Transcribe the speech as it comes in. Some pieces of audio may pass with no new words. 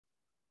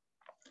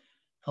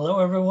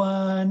Hello,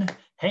 everyone.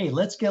 Hey,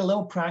 let's get a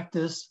little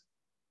practice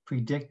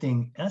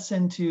predicting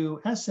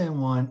Sn2,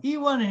 Sn1,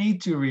 E1,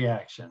 and E2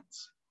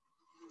 reactions.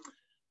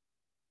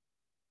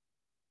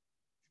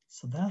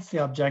 So that's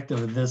the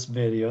objective of this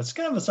video. It's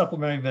kind of a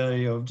supplementary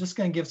video. I'm just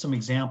going to give some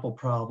example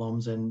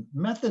problems and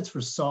methods for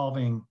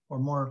solving, or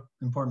more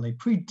importantly,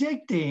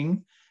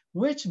 predicting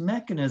which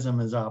mechanism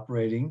is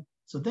operating.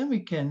 So then we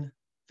can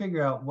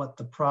figure out what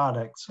the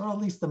products, or at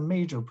least the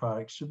major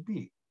products, should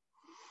be.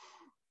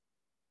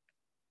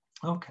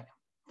 Okay.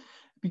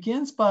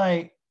 Begins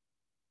by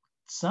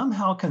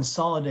somehow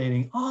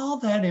consolidating all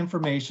that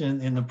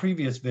information in the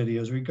previous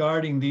videos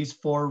regarding these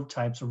four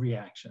types of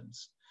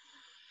reactions.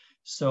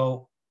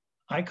 So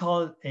I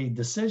call it a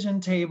decision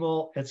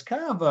table. It's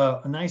kind of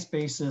a nice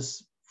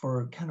basis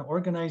for kind of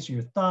organizing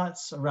your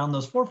thoughts around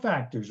those four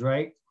factors,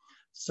 right?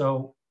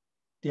 So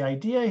the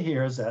idea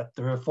here is that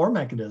there are four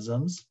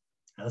mechanisms: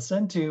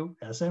 Sn2,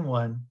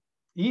 Sn1,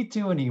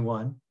 E2, and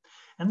E1.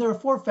 And there are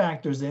four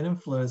factors that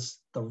influence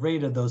the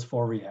rate of those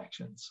four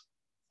reactions.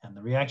 And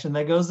the reaction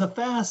that goes the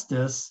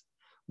fastest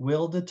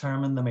will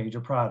determine the major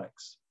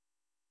products.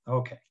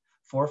 Okay,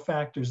 four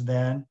factors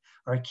then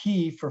are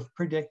key for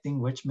predicting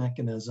which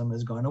mechanism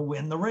is going to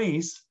win the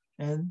race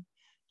and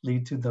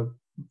lead to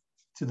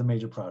the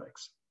major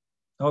products.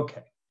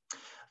 Okay,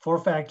 four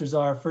factors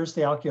are: first,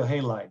 the alkyl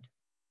halide.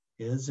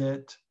 Is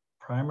it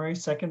primary,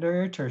 secondary,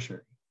 or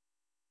tertiary?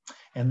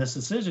 And this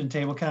decision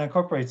table kind of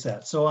incorporates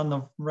that. So on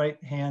the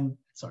right hand,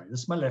 sorry,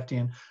 this is my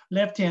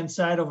left-hand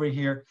side over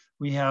here,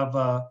 we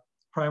have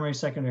primary,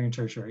 secondary, and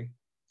tertiary.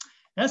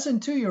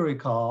 Sn2, you'll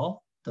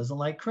recall, doesn't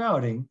like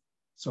crowding,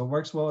 so it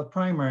works well with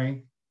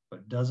primary,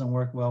 but doesn't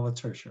work well with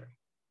tertiary.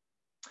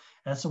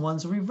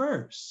 Sn1's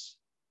reverse.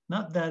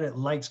 Not that it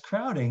likes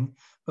crowding,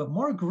 but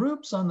more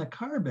groups on the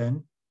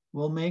carbon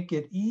will make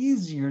it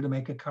easier to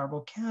make a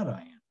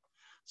carbocation.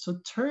 So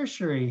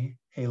tertiary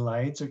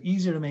halides are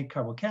easier to make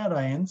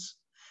carbocations.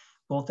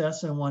 Both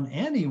Sn1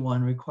 and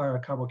E1 require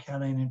a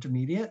carbocation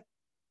intermediate.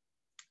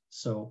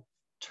 So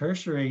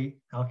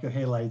tertiary alkyl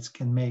halides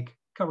can make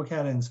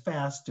carbocations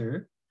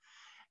faster,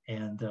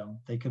 and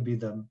they could be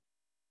the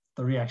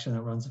reaction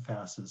that runs the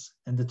fastest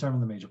and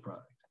determine the major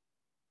product.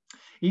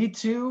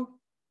 E2,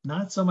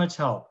 not so much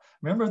help.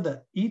 Remember,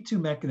 the E2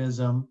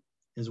 mechanism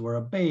is where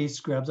a base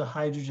grabs a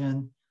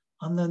hydrogen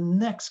on the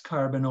next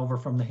carbon over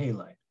from the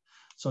halide.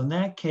 So in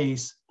that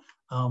case,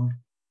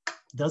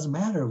 it doesn't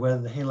matter whether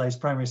the halide is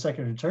primary,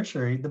 secondary, or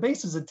tertiary. The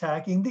base is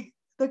attacking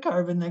the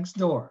carbon next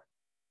door.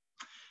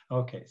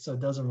 Okay, so it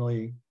doesn't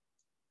really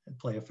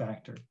play a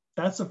factor.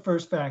 That's the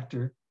first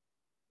factor,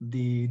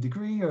 the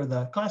degree or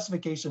the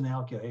classification of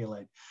alkyl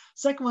halide.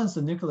 Second one is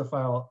the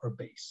nucleophile or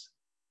base.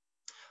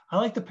 I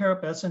like to pair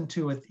up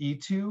Sn2 with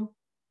E2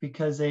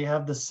 because they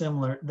have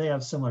similar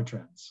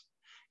trends.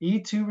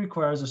 E2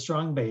 requires a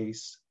strong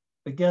base,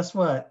 but guess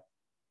what?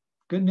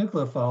 Good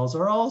nucleophiles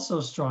are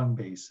also strong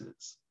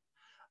bases.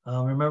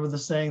 Remember the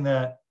saying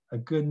that a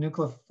good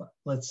nucleophile,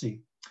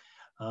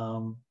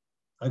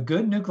 a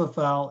good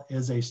nucleophile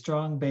is a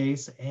strong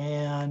base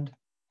and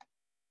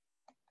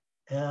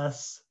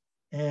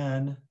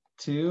Sn2,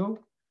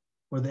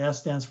 where the S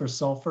stands for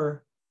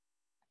sulfur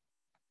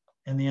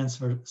and the N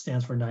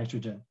stands for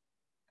nitrogen.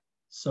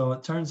 So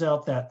it turns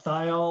out that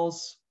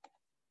thiols,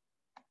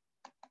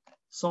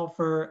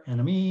 sulfur,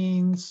 and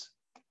amines,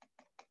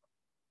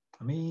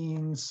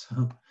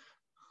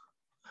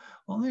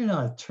 well, they're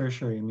not a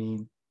tertiary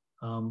amine.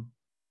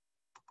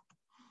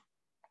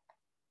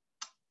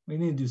 We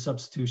need to do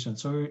substitution.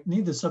 So we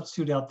need to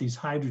substitute out these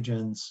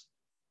hydrogens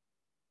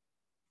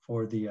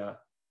for the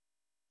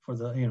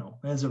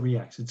as it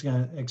reacts. It's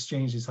going to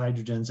exchange these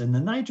hydrogens, and the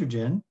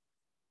nitrogen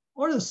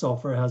or the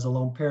sulfur has a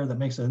lone pair that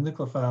makes a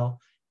nucleophile,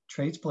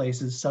 trades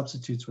places,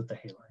 substitutes with the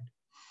halide.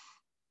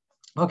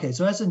 Okay,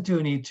 so Sn2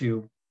 and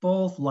E2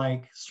 both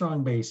like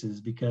strong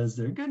bases because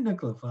they're good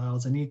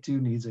nucleophiles, and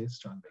E2 needs a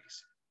strong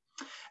base.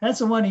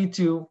 Sn1,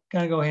 E2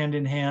 kind of go hand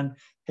in hand.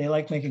 They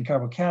like making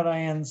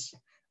carbocations,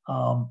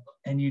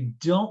 and you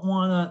don't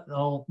want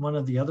one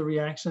of the other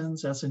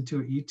reactions, Sn2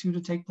 or E2,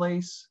 to take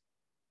place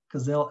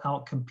because they'll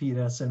outcompete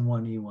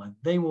Sn1, E1.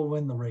 They will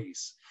win the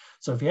race.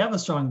 So if you have a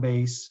strong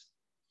base,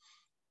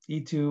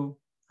 the E2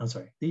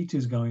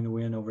 is going to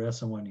win over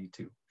Sn1, E2.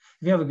 If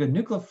you have a good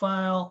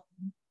nucleophile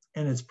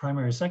and it's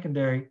primary or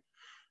secondary,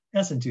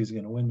 Sn2 is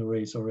going to win the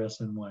race over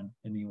Sn1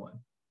 and E1.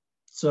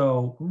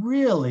 So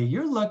really,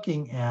 you're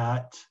looking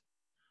at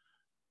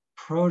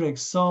protic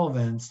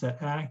solvents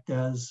that act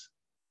as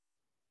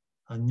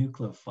a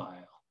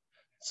nucleophile.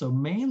 So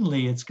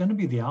mainly, it's going to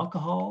be the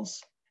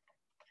alcohols,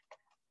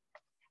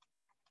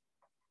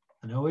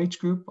 an OH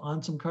group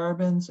on some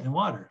carbons, and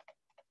water.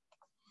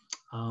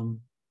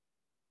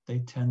 They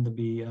tend to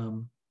be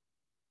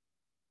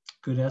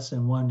good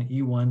Sn1,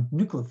 E1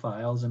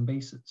 nucleophiles and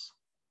bases.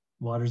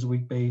 Water's a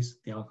weak base,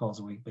 the alcohol's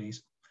a weak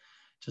base.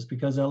 Just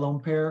because that lone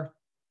pair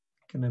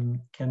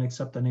can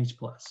accept an H+.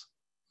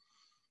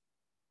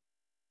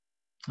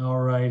 All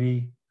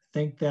righty, I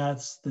think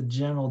that's the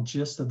general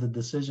gist of the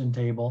decision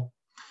table.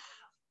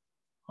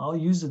 I'll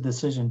use the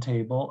decision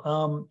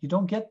table. You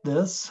don't get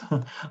this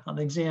on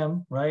the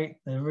exam, right?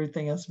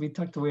 Everything has to be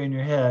tucked away in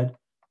your head.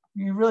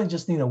 You really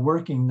just need a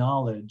working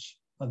knowledge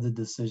of the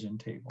decision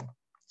table.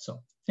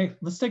 So hey,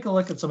 let's take a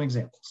look at some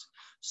examples.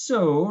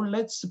 So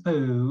let's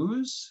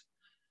suppose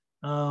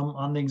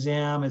on the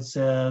exam it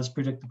says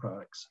predict the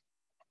products.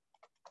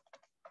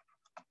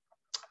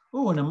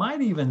 Oh, and it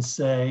might even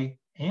say,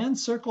 and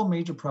circle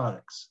major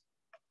products.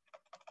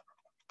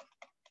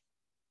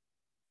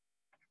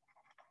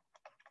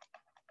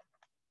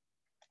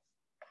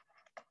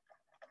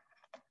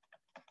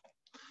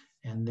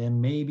 And then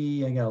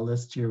maybe I got a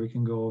list here we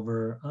can go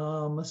over.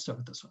 Let's start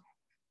with this one.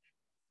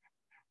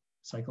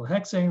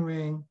 Cyclohexane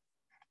ring.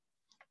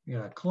 We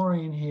got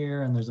chlorine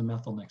here, and there's a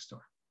methyl next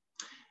door.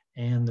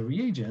 And the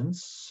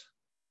reagents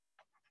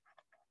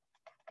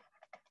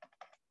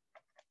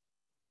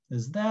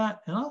is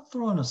that, and I'll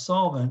throw in a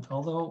solvent,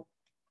 although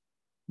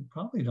you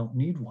probably don't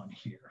need one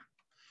here.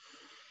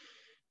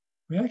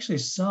 We actually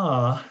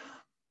saw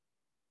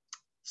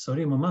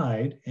sodium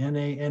amide,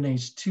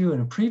 NaNH2,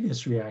 in a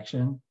previous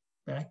reaction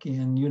back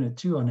in Unit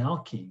 2 on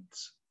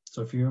alkenes.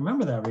 So if you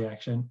remember that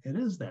reaction, it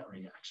is that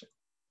reaction.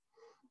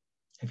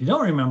 If you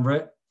don't remember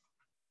it,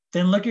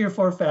 then look at your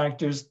 4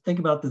 factors, think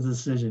about the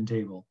decision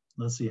table.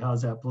 Let's see, how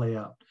does that play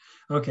out?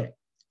 Okay,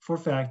 4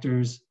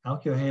 factors,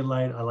 alkyl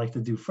halide I like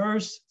to do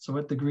first. So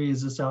what degree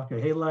is this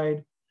alkyl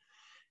halide?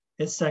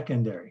 It's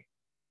secondary,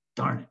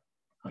 darn it.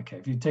 Okay,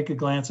 if you take a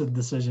glance at the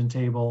decision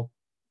table,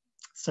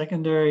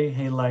 secondary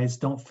halides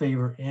don't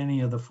favor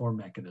any of the 4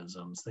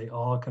 mechanisms. They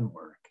all can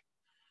work.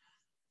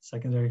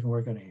 Secondary can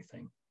work on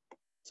anything.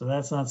 So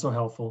that's not so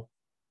helpful.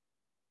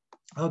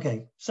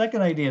 Okay,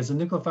 second idea is a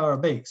nucleophile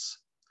base.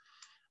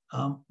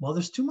 Well,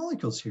 there's 2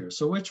 molecules here.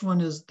 So which one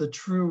is the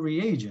true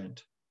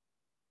reagent?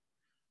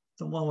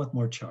 The one with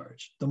more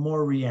charge, the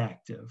more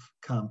reactive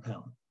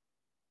compound.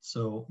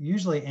 So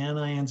usually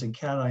anions and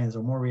cations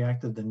are more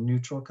reactive than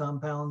neutral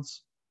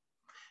compounds.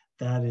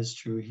 That is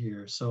true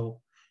here.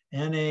 So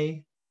Na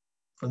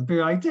from the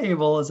periodic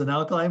table is an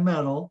alkali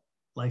metal,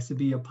 likes to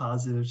be a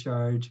positive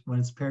charge. When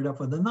it's paired up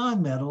with a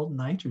non-metal,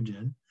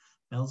 nitrogen,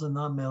 metals and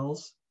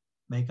non-metals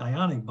make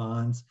ionic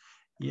bonds.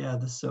 Yeah,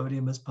 the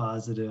sodium is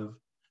positive.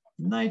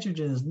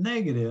 Nitrogen is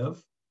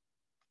negative,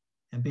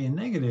 and being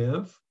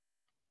negative,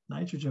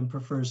 nitrogen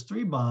prefers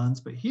 3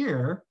 bonds, but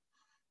here,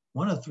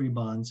 one of 3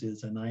 bonds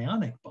is an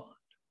ionic bond.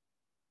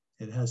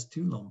 It has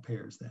 2 lone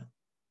pairs then.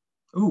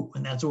 Ooh,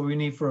 and that's what we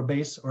need for a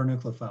base or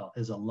nucleophile,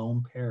 is a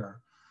lone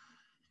pair.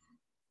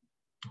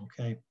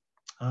 Okay,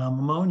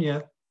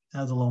 ammonia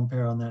has a lone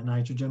pair on that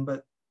nitrogen,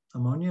 but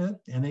ammonia,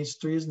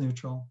 NH3 is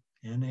neutral,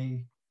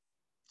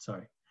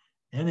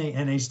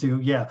 NaNH2,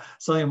 yeah,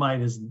 sodium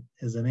amide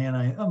is an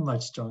anion, a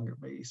much stronger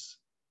base.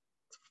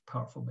 It's a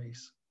powerful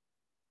base.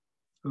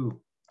 Ooh,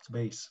 it's a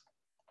base.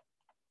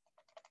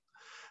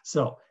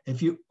 So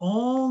if you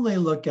only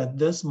look at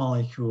this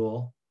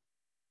molecule,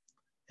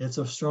 it's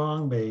a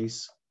strong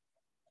base.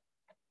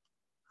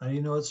 How do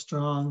you know it's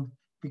strong?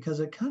 Because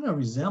it kind of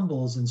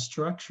resembles in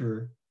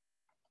structure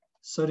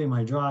sodium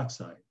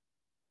hydroxide.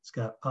 It's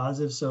got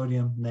positive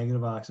sodium,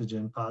 negative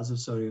oxygen, positive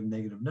sodium,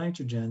 negative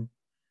nitrogen.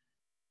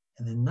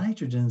 And then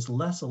nitrogen is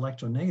less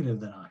electronegative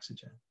than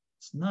oxygen.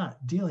 It's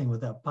not dealing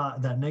with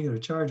that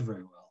negative charge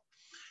very well.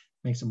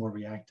 Makes it more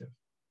reactive.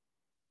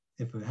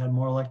 If it had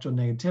more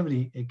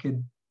electronegativity, it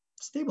could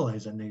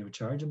stabilize that negative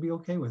charge and be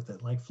okay with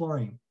it, like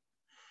fluorine.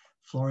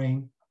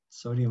 Fluorine,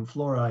 sodium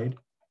fluoride,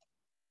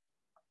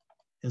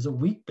 is a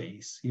weak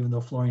base, even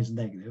though fluorine is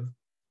negative.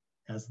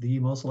 As the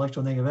most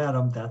electronegative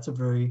atom, that's a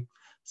very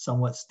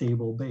somewhat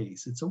stable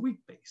base. It's a weak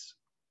base.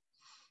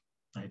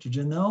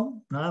 Nitrogen,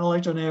 though, not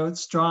electronegative,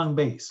 it's strong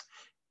base.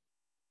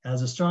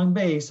 As a strong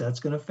base, that's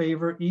going to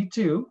favor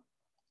E2,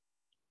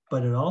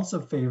 but it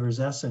also favors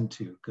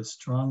Sn2 because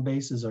strong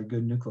bases are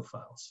good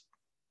nucleophiles.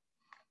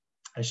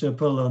 I should have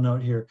put a little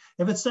note here.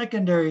 If it's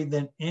secondary,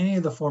 then any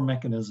of the 4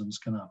 mechanisms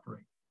can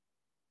operate.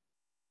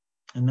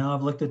 And now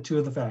I've looked at 2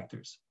 of the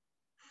factors.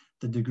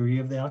 The degree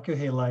of the alkyl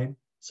halide,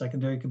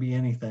 secondary could be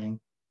anything.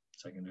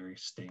 Secondary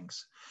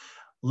stinks.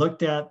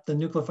 Looked at the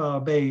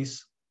nucleophile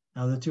base.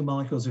 Now the 2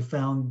 molecules we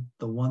found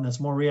the one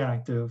that's more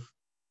reactive,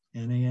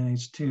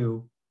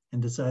 NaNH2,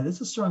 and decided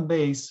it's a strong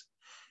base,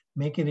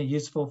 making it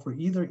useful for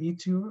either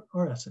E2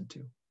 or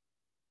Sn2.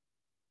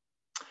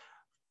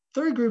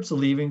 Third group's a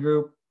leaving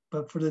group,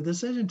 but for the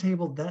decision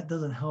table, that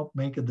doesn't help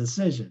make a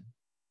decision.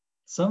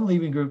 Some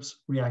leaving groups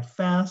react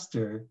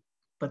faster,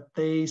 but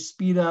they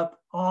speed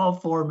up all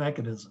 4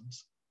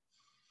 mechanisms.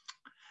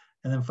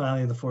 And then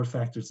finally, the 4th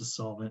factor is the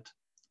solvent.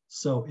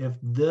 So if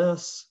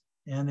this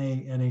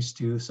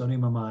NaNH2,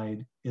 sodium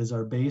amide, is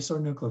our base or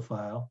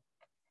nucleophile,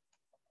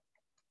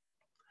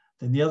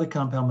 then the other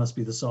compound must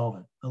be the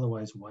solvent.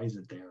 Otherwise, why is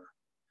it there?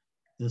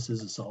 This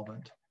is a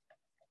solvent.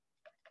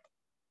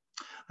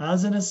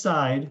 As an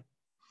aside,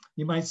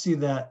 you might see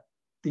that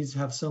these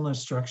have similar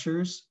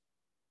structures.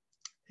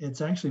 It's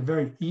actually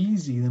very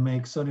easy to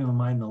make sodium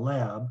amide in the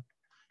lab.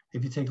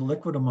 If you take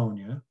liquid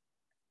ammonia,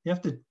 you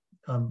have to,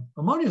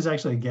 ammonia is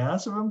actually a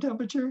gas at room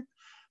temperature.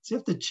 So you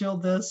have to chill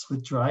this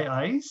with dry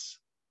ice.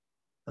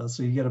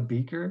 So you get a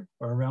beaker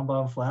or a round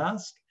bottom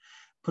flask,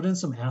 put in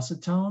some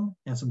acetone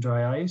and some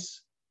dry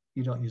ice.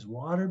 You don't use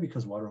water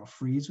because water will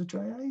freeze with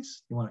dry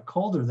ice. You want it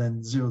colder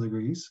than 0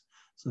 degrees.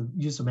 So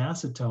use some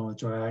acetone with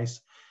dry ice.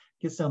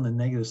 It gets down to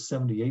negative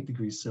 78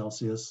 degrees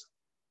Celsius.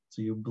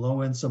 So you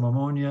blow in some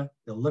ammonia,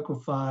 it'll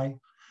liquefy.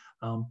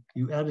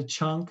 You add a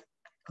chunk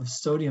of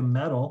sodium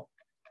metal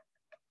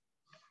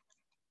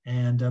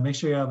and make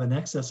sure you have an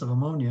excess of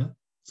ammonia.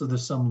 So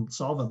there's some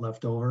solvent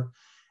left over.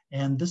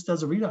 And this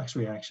does a redox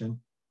reaction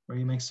where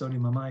you make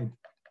sodium amide.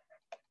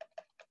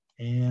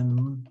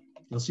 And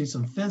you'll see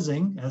some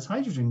fizzing as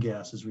hydrogen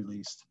gas is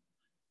released.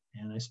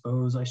 And I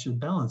suppose I should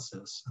balance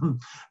this.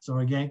 So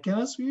organic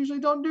chemists, we usually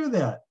don't do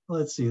that.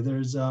 Let's see,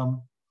 there's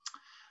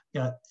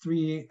got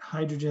 3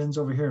 hydrogens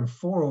over here and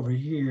 4 over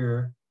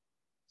here.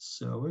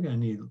 So we're gonna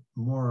need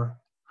more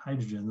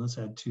hydrogen. Let's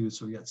add 2,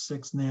 so we got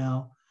 6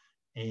 now.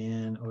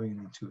 And we're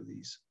gonna need 2 of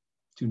these,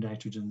 2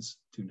 nitrogens,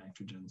 2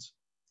 nitrogens.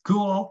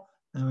 Cool,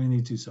 and we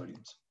need 2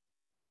 sodiums.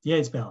 Yeah,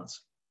 it's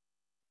balanced.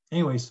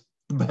 Anyways,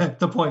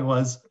 the point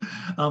was,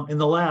 in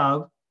the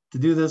lab, to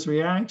do this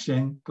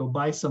reaction, go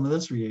buy some of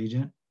this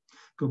reagent,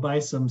 go buy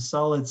some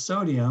solid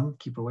sodium,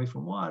 keep away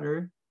from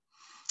water,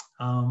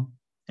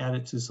 add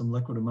it to some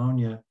liquid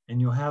ammonia,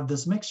 and you'll have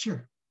this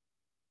mixture.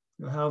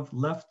 You'll have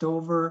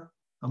leftover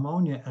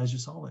ammonia as your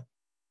solvent.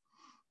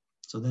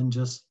 So then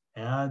just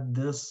add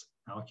this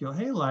alkyl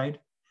halide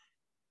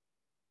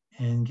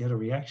and get a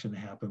reaction to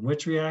happen.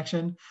 Which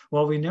reaction?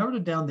 Well, we narrowed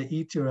it down to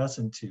E2 or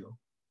Sn2.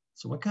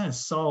 So what kind of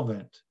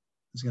solvent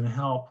is going to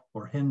help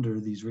or hinder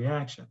these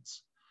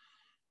reactions?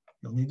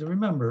 You'll need to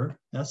remember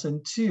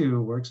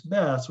Sn2 works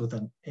best with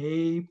an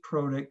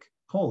aprotic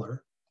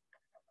polar,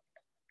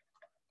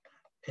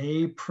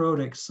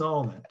 aprotic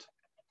solvent,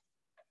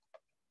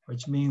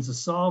 which means the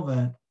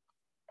solvent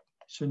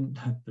shouldn't,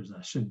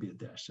 shouldn't be a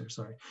dash there,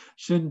 sorry,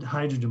 shouldn't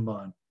hydrogen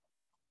bond.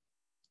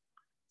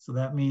 So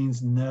that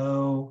means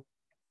no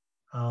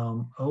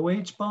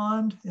OH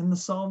bond in the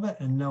solvent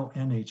and no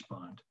NH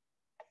bond.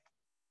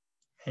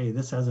 Hey,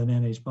 this has an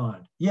NH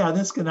bond. Yeah,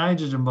 this can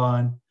hydrogen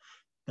bond.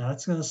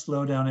 That's going to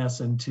slow down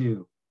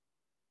Sn2.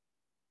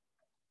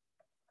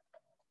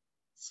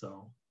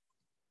 So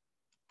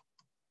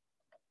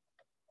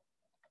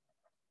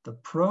the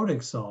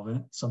protic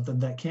solvent, something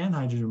that can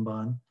hydrogen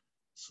bond,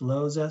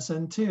 slows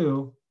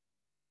Sn2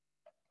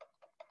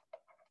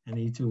 and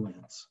E2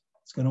 wins.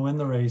 It's going to win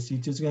the race.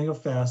 E2 is going to go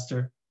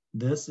faster.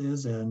 This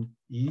is an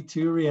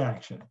E2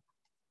 reaction.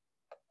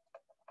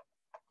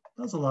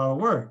 That's a lot of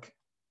work.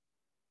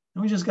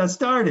 And we just got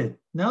started.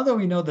 Now that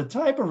we know the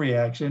type of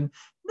reaction,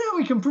 now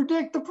we can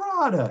predict the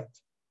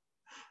product.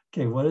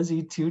 Okay, what does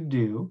E2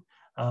 do?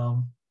 I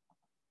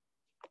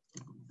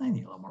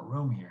need a little more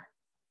room here.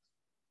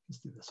 Let's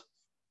do this.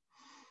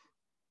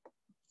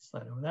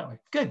 Slide over that way.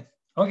 Good.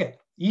 Okay,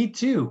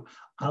 E2.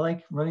 I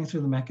like running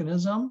through the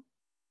mechanism.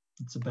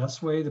 It's the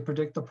best way to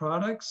predict the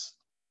products,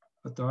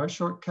 but there are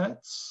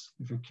shortcuts.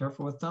 If you're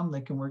careful with them,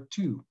 they can work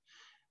too.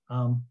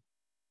 Na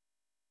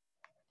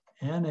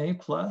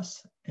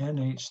plus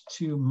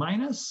NH2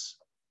 minus.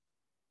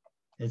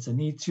 It's an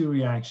E2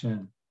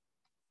 reaction.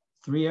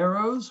 3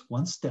 arrows,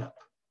 1 step.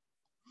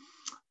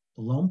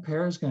 The lone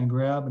pair is going to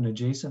grab an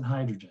adjacent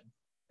hydrogen,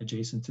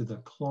 adjacent to the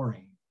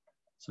chlorine.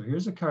 So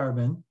here's a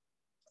carbon.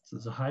 So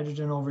there's a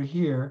hydrogen over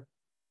here.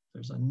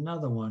 There's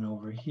another one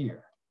over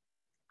here.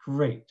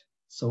 Great.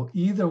 So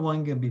either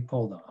one can be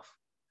pulled off.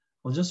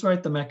 We'll just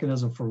write the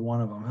mechanism for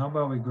one of them. How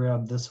about we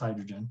grab this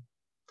hydrogen?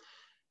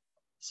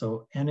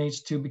 So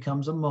NH2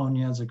 becomes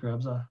ammonia as it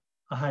grabs a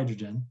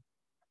hydrogen.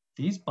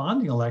 These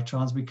bonding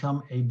electrons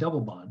become a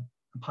double bond,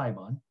 a pi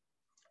bond,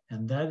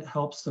 and that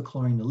helps the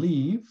chlorine to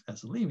leave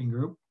as a leaving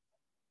group.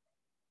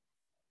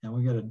 And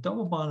we get a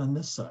double bond on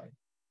this side.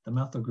 The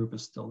methyl group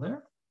is still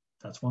there.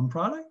 That's one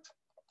product.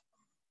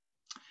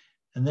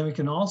 And then we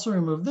can also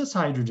remove this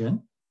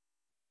hydrogen,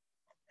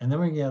 and then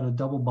we get a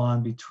double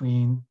bond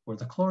between where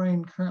the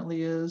chlorine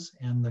currently is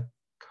and the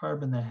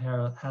carbon that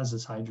has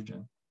this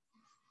hydrogen.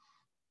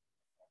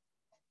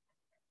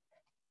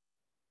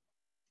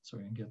 So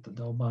we can get the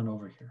double bond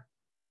over here.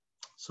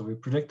 So we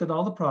predicted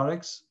all the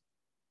products.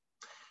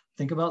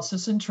 Think about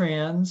cis and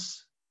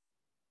trans,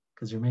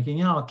 because you're making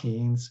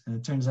alkenes, and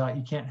it turns out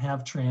you can't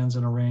have trans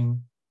in a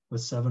ring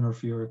with 7 or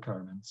fewer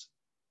carbons.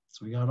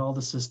 So we got all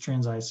the cis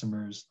trans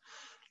isomers.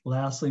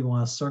 Lastly, we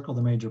want to circle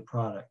the major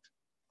product.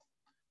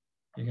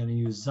 You're going to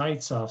use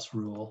Zaitsev's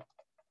rule.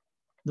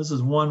 This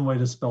is one way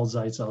to spell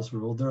Zaitsev's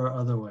rule. There are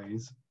other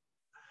ways.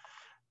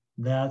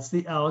 That's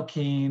the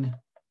alkene.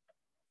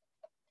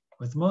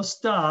 With most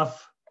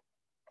stuff,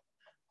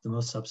 the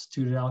most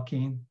substituted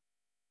alkene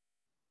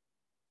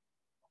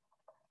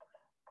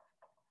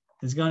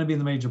is going to be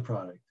the major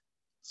product.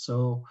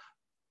 So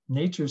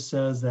nature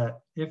says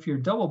that if your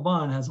double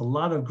bond has a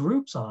lot of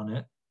groups on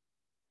it,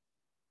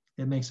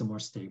 it makes it more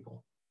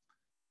stable.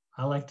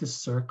 I like to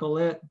circle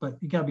it, but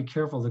you got to be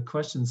careful. The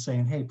question's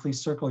saying, hey,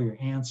 please circle your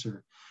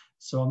answer.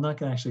 So I'm not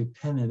going to actually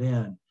pin it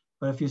in.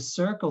 But if you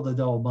circle the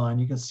double bond,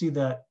 you can see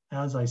that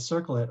as I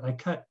circle it, I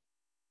cut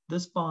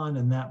this bond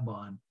and that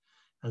bond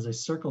as I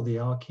circle the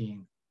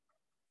alkene.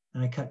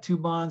 and I cut 2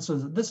 bonds. So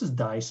this is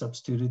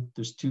di-substituted.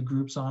 There's 2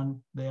 groups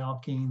on the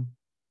alkene.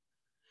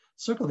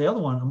 Circle the other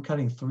one, I'm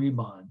cutting 3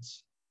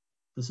 bonds.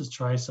 This is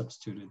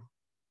tri-substituted.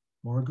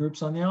 More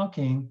groups on the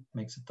alkene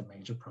makes it the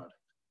major product.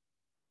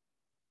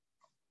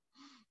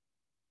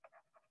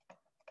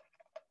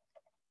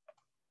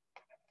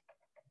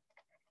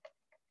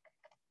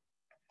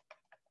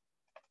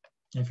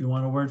 If you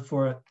want a word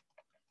for it,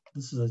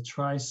 this is a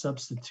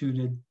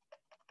tri-substituted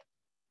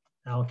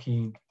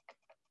alkene.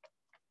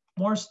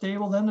 More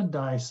stable than a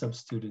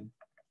di-substituted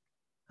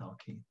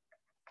alkene.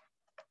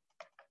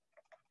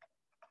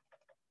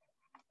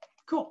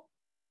 Cool.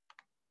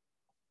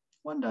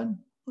 One done.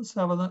 Let's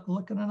have a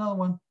look at another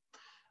one.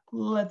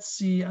 Let's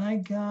see, I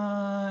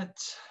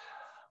got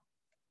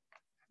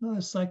another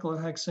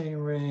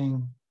cyclohexane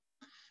ring.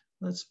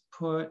 Let's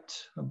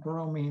put a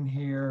bromine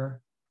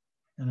here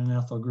and an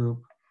ethyl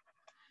group.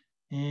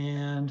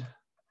 And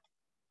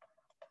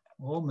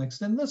we'll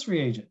mix in this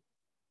reagent.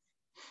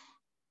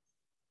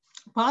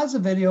 Pause the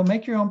video,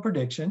 make your own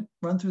prediction,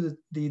 run through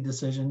the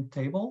decision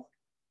table,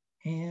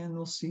 and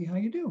we'll see how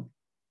you do.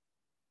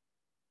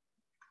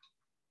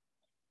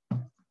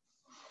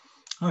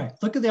 All right,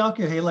 look at the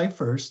alkyl halide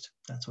first.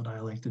 That's what I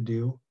like to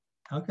do.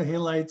 Alkyl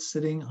halide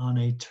sitting on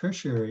a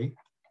tertiary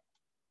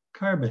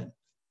carbon.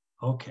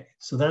 Okay,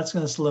 so that's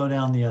going to slow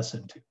down the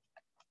Sn2.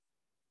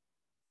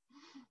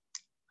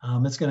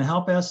 It's going to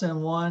help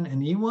Sn1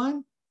 and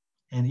E1,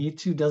 and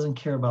E2 doesn't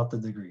care about the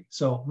degree.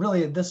 So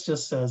really, this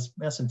just says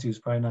Sn2 is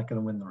probably not going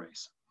to win the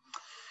race.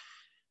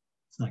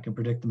 It's not going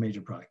to predict the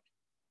major product.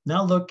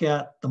 Now look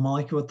at the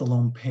molecule with the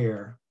lone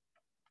pair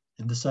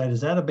and decide,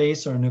 is that a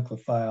base or a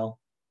nucleophile?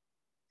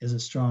 Is it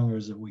strong or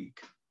is it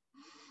weak?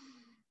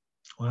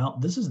 Well,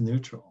 this is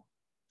neutral.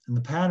 And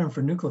the pattern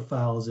for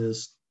nucleophiles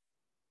is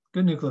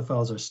good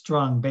nucleophiles are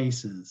strong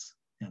bases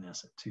in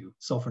Sn2,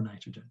 sulfur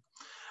nitrogen.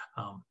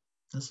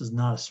 This is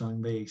not a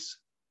strong base.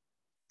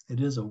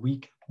 It is a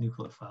weak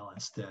nucleophile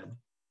instead.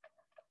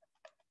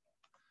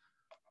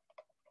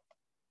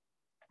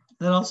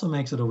 That also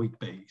makes it a weak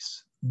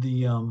base.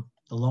 The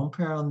lone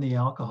pair on the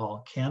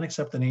alcohol can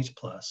accept an H+.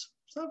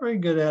 It's not very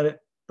good at it,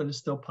 but it's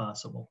still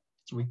possible.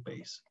 It's a weak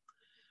base.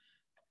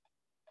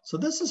 So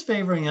this is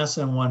favoring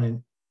Sn1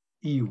 and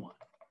E1.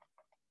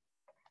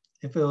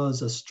 If it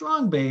was a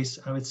strong base,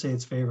 I would say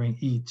it's favoring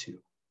E2.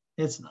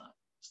 It's not.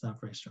 It's not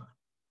very strong.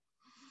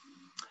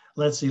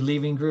 Let's see,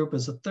 leaving group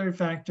is a third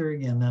factor.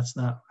 Again, that's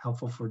not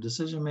helpful for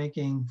decision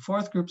making.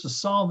 Fourth group's a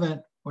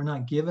solvent. We're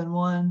not given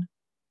one.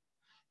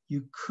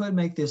 You could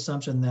make the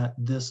assumption that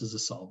this is a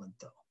solvent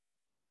though.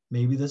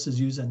 Maybe this is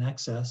used in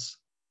excess.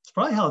 It's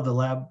probably how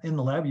in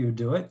the lab you would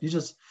do it. You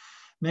just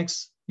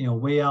mix,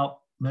 weigh out,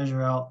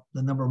 measure out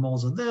the number of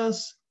moles of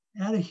this,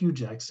 add a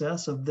huge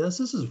excess of this.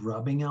 This is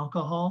rubbing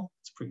alcohol.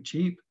 It's pretty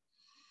cheap.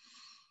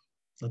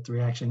 Let the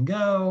reaction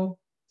go.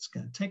 It's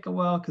going to take a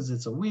while because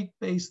it's a weak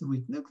base,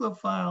 weak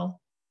nucleophile,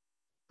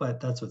 but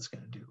that's what it's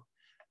going to do.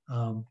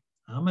 I'm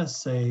going to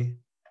say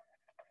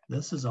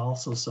this is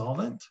also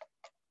solvent.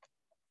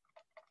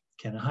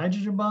 Can a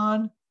hydrogen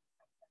bond?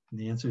 And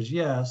the answer is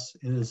yes.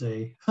 It is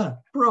a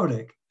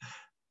protic.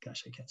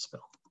 Gosh, I can't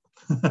spell.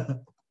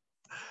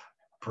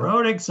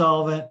 Protic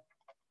solvent.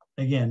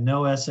 Again,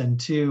 no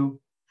Sn2.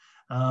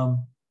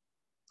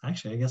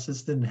 Actually, I guess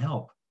this didn't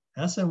help.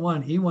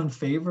 Sn1, E1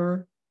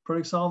 favor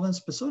protic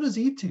solvents, but so does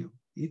E2.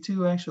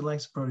 E2 actually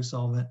likes a protic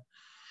solvent.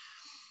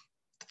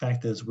 The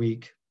fact that it's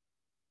weak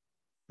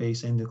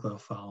base and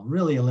nucleophile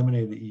really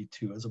eliminated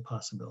E2 as a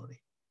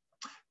possibility.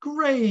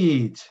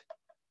 Great.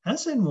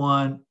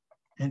 Sn1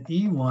 and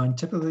E1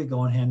 typically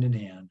go hand in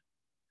hand.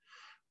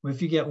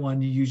 If you get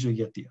one, you usually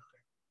get the other.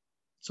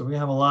 So we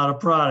have a lot of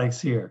products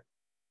here.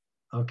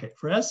 Okay,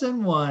 for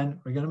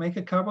Sn1, we're going to make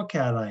a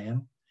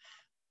carbocation.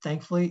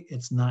 Thankfully,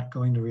 it's not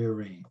going to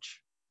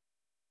rearrange.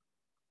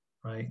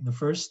 Right? In the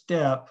first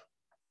step,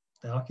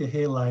 the alkyl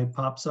halide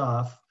pops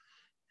off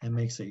and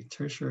makes a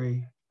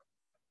tertiary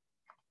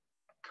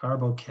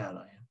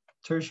carbocation.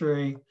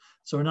 Tertiary,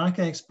 so we're not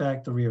going to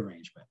expect the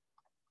rearrangement.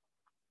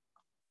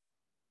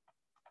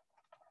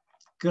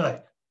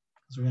 Good,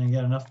 because we're going to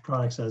get enough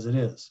products as it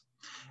is.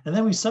 And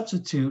then we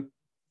substitute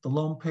the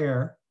lone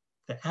pair,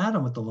 the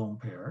atom with the lone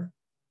pair.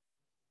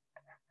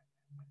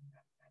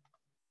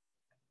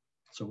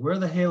 So where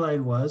the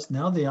halide was,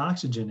 now the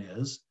oxygen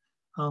is.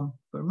 But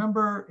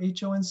remember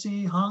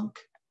HONC, honk?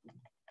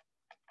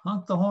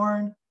 Honk the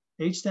horn.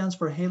 H stands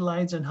for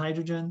halides and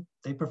hydrogen.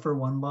 They prefer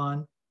one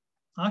bond.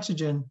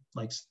 Oxygen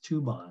likes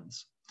 2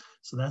 bonds.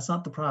 So that's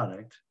not the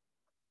product.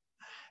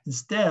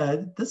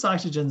 Instead, this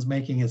oxygen is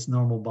making its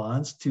normal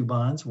bonds, 2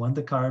 bonds, one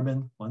to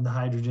carbon, one to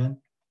hydrogen.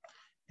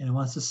 And it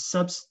wants to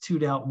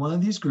substitute out one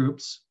of these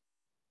groups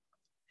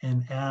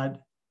and add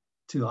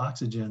to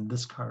oxygen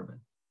this carbon.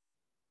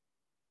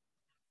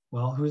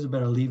 Well, who's a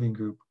better leaving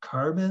group,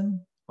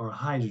 carbon or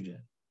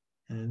hydrogen?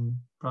 And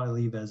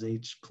probably leave as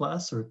H+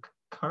 or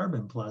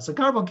carbon plus. A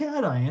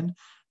carbocation,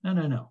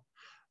 no.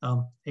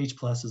 H+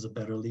 is a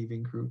better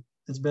leaving group.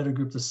 It's a better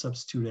group to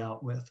substitute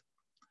out with.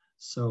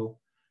 So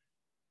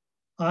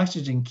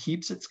oxygen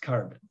keeps its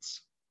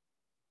carbons.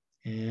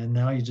 And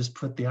now you just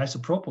put the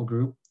isopropyl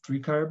group, 3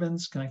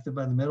 carbons connected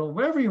by the middle,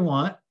 wherever you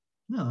want.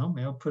 No,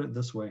 maybe I'll put it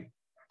this way.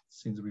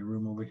 Seems to be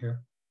room over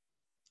here.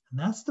 And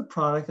that's the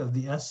product of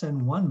the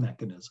Sn1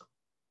 mechanism.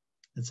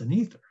 It's an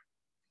ether.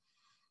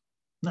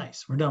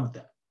 Nice, we're done with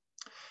that.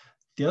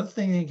 The other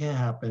thing that can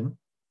happen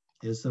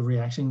is the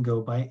reaction can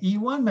go by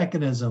E1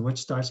 mechanism, which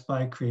starts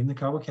by creating the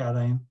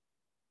carbocation,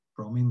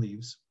 bromine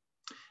leaves.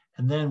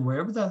 And then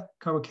wherever the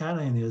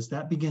carbocation is,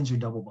 that begins your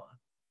double bond.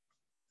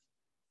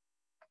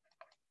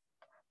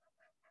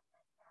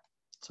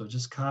 So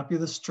just copy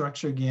the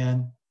structure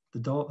again.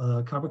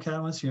 The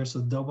carbocation was here, so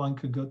the double bond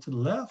could go to the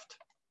left.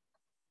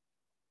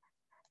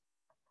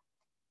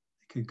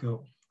 It could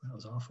go, that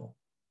was awful.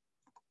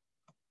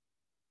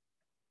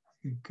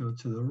 It could go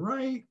to the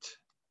right.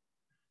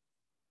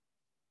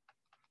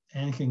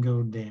 And it can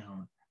go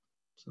down.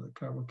 So the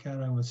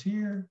carbocation was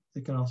here.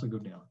 It can also go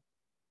down.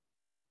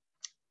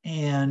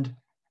 And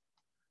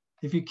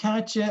if you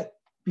catch it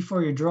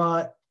before you draw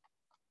it,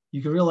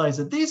 you can realize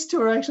that these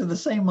two are actually the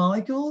same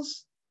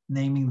molecules.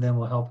 Naming them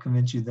will help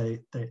convince you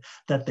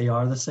that they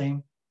are the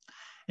same.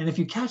 And if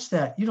you catch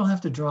that, you don't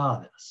have to draw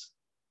this.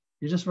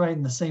 You're just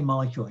writing the same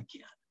molecule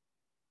again.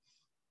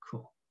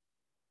 Cool.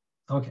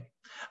 Okay.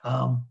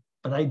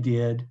 But I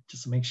did,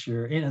 just to make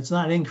sure. And it's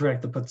not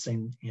incorrect to put the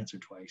same answer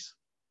twice.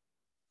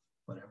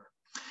 Whatever.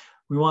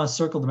 We want to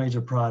circle the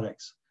major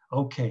products.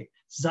 Okay.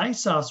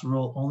 Zaitsev's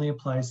rule only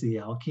applies to the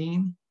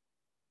alkene.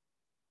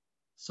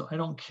 So I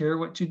don't care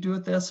what you do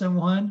with the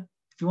Sn1.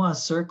 If you want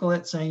to circle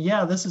it saying,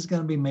 yeah, this is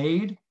going to be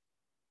made,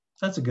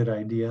 that's a good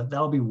idea.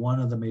 That'll be one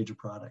of the major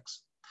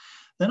products.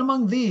 Then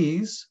among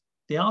these,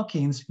 the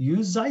alkenes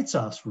use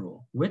Zaitsev's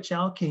rule. Which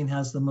alkene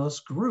has the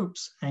most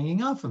groups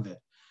hanging off of it?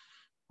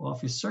 Well,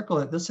 if you circle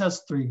it, this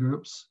has 3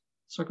 groups.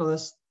 Circle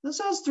this, this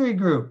has 3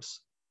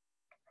 groups.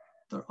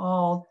 They're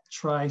all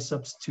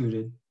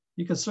tri-substituted.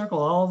 You can circle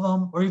all of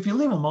them, or if you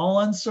leave them all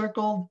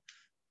uncircled,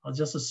 I'll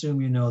just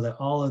assume you know that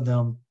all of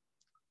them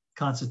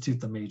constitute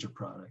the major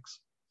products.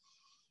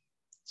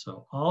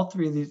 So all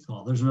 3 of these,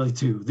 well, there's really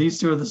 2. These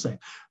 2 are the same.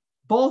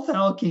 Both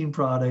alkene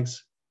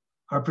products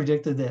are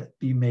predicted to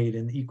be made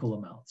in equal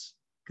amounts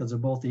because they're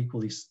both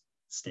equally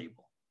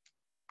stable.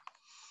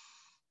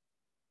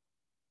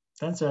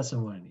 That's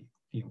Sn1 and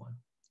E1.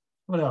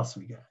 What else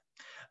we got?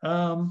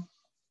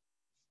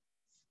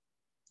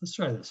 Let's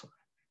try this one.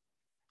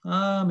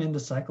 I'm into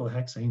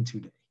cyclohexane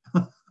today.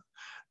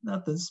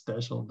 Nothing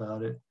special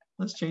about it.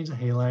 Let's change the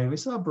halide. We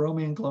saw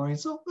bromine and chlorine,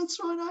 so let's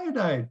throw an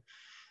iodide.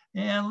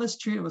 And let's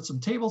treat it with some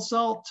table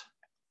salt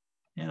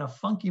and a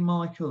funky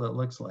molecule that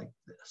looks like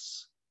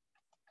this.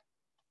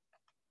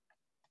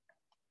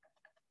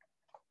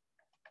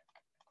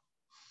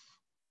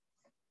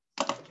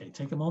 Okay,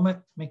 take a moment,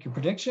 make your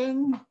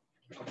prediction.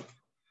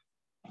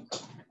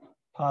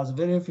 Pause the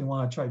video if you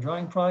want to try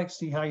drawing products,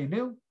 see how you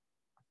do.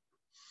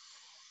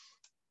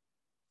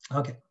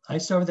 Okay, I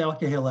start with the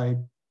alkyl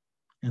halide,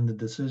 and the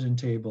decision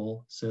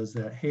table says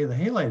that, hey, the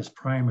halide is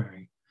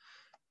primary.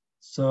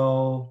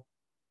 So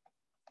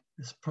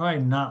it's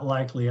probably not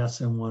likely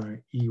Sn1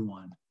 or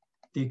E1.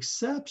 The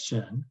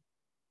exception,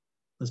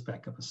 let's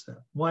back up a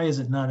step. Why is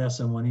it not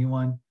Sn1,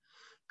 E1?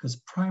 Because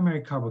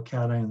primary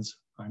carbocations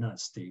are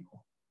not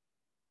stable.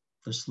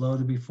 They're slow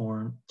to be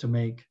formed, to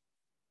make.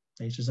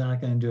 Nature's not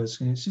going to do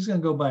it. She's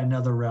going to go by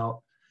another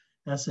route,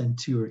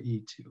 Sn2 or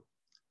E2.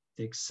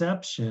 The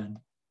exception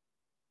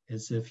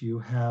is if you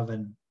have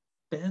an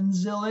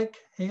benzylic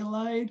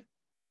halide,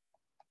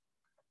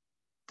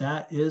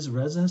 that is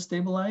resonance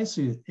stabilized.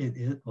 So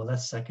well,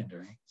 that's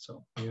secondary.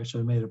 So maybe I should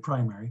have made it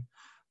primary.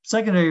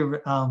 Secondary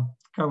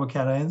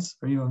carbocations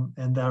are even,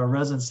 and that are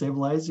resonance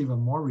stabilized, even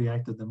more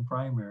reactive than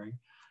primary.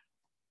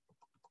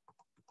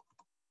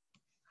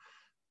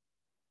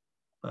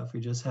 But if we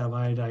just have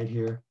iodide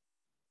here,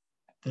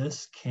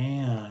 this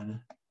can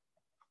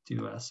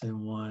do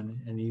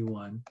Sn1 and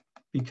E1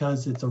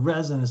 because it's a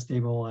resonance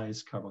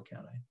stabilized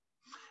carbocation.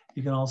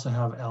 You can also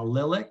have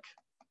allylic.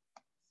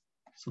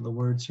 So the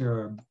words here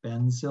are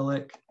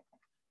benzylic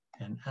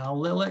and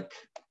allylic.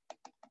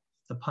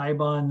 The pi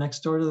bond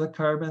next door to the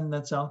carbon,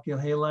 that's alkyl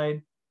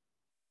halide.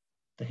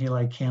 The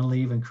halide can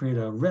leave and create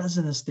a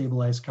resonance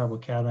stabilized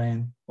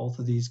carbocation. Both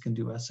of these can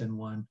do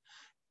Sn1,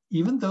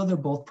 even though they're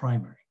both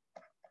primary.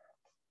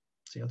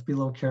 So you have to be a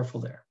little careful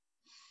there.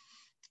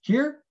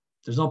 Here,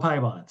 there's no pi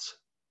bonds.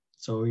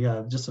 So we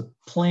have just a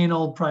plain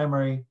old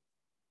primary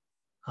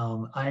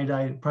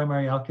iodide,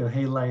 primary alkyl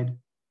halide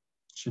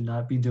should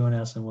not be doing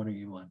Sn1 or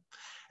E1.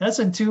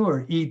 Sn2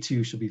 or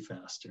E2 should be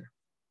faster.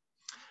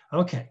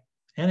 Okay,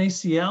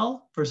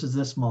 NaCl versus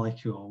this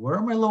molecule. Where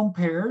are my lone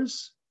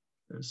pairs?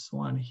 There's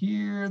 1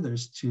 here,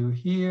 there's 2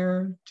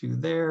 here, 2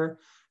 there,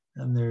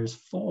 and there's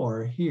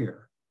 4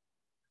 here.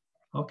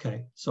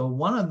 Okay, so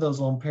one of those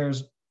lone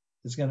pairs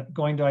is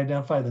going to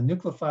identify the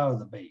nucleophile or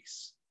the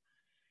base.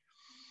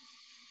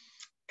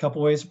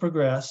 Couple ways to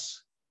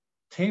progress.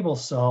 Table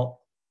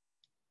salt,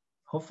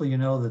 hopefully you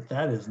know that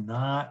that is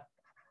not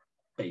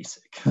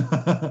basic.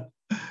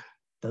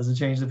 Doesn't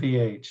change the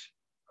pH.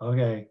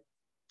 Okay,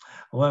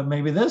 well,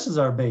 maybe this is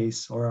our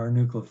base or our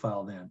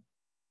nucleophile then.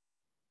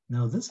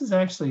 No, this is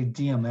actually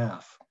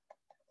DMF.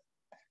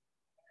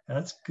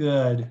 That's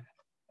good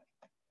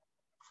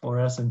for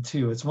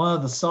Sn2. It's one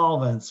of the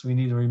solvents we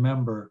need to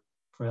remember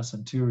for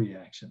Sn2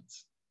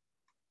 reactions.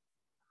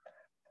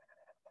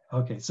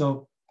 Okay,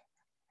 so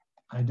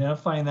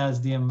identifying that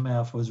as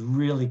DMF was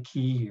really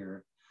key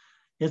here.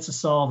 It's a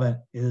solvent.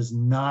 It is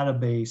not a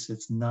base.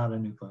 It's not a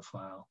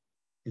nucleophile.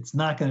 It's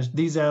not going to,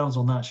 these atoms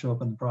will not show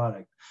up in the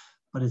product,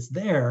 but it's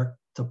there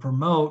to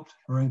promote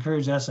or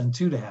encourage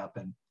Sn2 to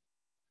happen.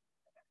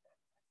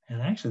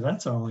 And actually,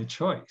 that's our only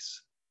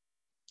choice.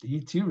 The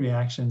E2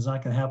 reaction is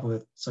not going to happen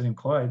with sodium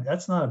chloride.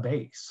 That's not a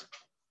base.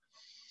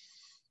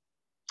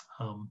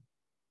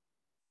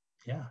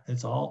 Yeah,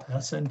 it's all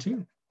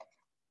Sn2.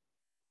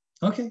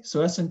 Okay,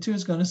 so Sn2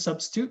 is going to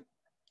substitute.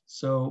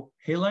 So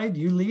halide,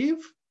 you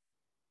leave.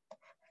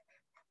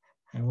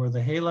 And where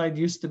the halide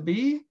used to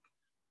be,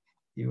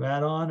 you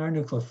add on our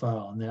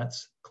nucleophile, and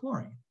that's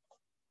chlorine.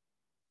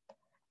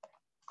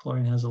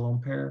 Chlorine has a lone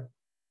pair.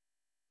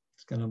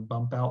 It's going to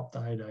bump out the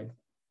iodide.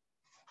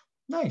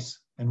 Nice.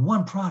 And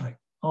one product.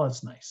 Oh,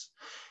 that's nice.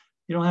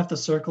 You don't have to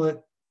circle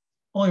it.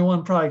 Only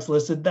one product's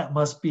listed. That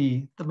must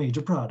be the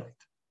major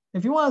product.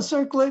 If you want to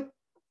circle it,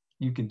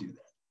 you can do that.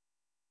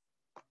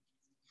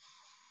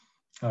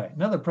 All right,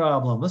 another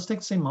problem. Let's take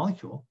the same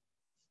molecule.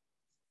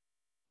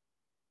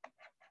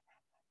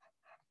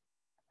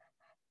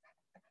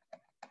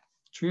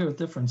 Trio with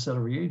different set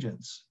of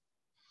reagents.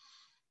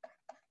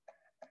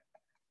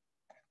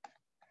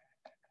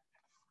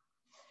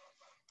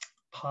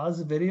 Pause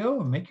the video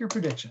and make your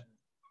prediction.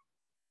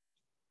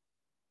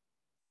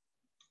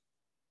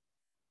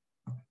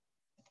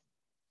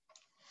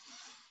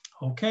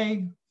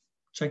 Okay,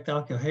 check the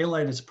alkyl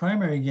halide as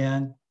primary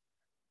again,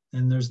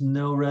 and there's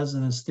no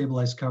resonance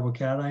stabilized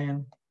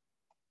carbocation.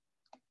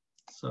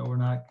 So we're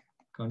not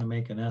going to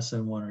make an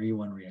Sn1 or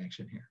E1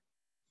 reaction here.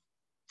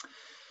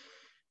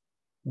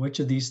 Which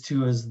of these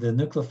two is the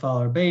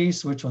nucleophile or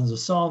base? Which one's a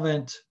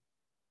solvent?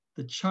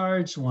 The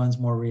charged one's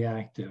more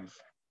reactive.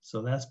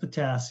 So that's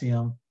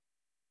potassium.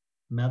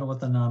 Metal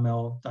with a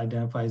nonmetal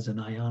identifies an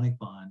ionic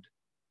bond.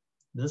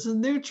 This is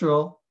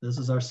neutral. This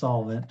is our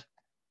solvent.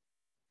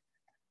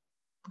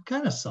 What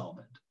kind of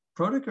solvent?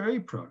 Protic or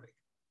aprotic?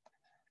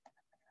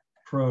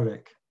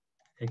 Protic.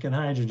 Take a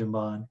hydrogen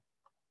bond.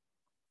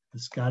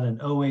 It's got an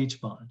OH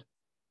bond.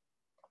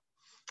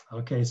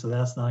 Okay, so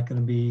that's not going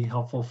to be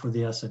helpful for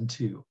the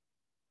Sn2.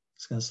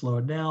 It's going to slow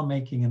it down,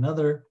 making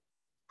another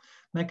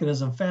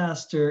mechanism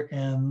faster,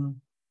 and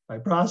by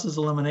process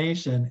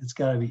elimination, it's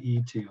got to be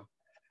E2.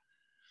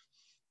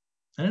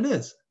 And it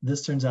is.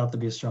 This turns out to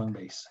be a strong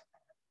base.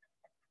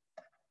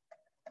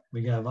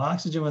 We have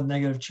oxygen with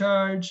negative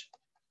charge.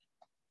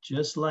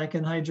 Just like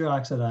in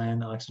hydroxide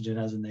ion, oxygen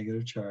has a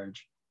negative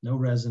charge. No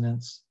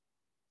resonance,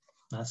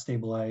 not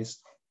stabilized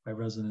by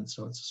resonance,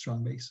 so it's a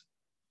strong base.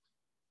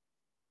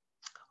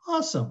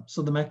 Awesome.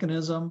 So the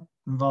mechanism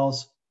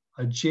involves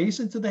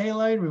adjacent to the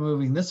halide,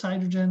 removing this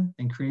hydrogen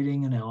and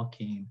creating an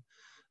alkene.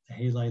 The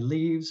halide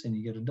leaves and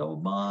you get a double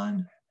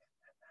bond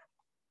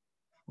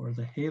where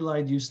the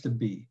halide used to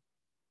be.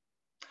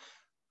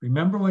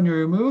 Remember, when you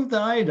remove the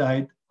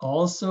iodide,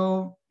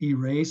 also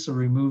erase or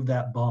remove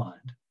that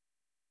bond.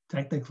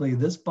 Technically,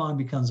 this bond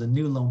becomes a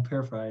new lone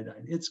pair for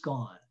iodide. It's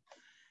gone.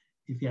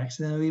 If you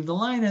accidentally leave the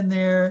line in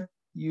there,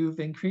 you've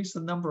increased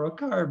the number of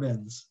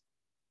carbons.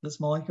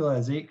 This molecule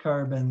has 8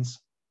 carbons.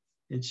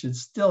 It should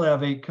still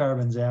have 8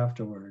 carbons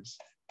afterwards.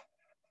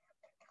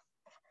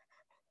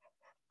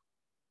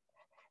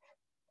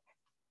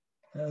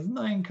 It has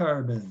 9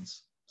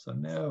 carbons. So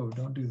no,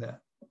 don't do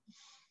that.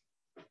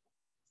 I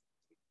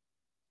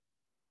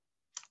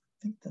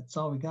think that's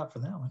all we got for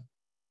that one.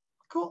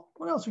 Cool.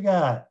 What else we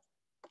got?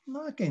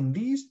 Knocking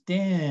these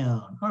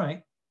down. All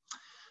right.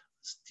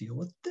 Let's deal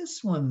with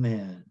this one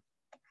then.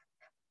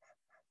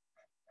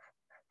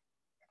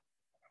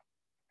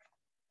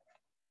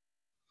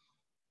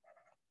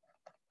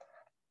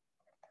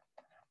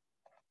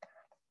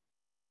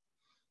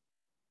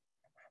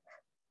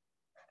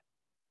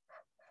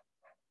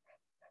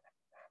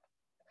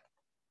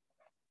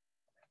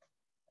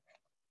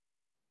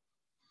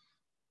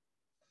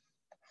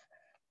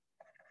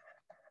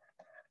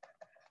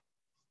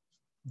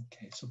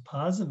 Okay, so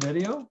pause the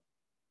video,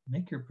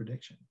 make your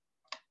prediction.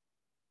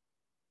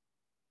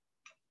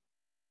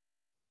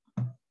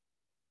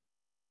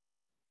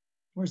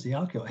 Where's the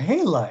alkyl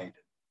halide?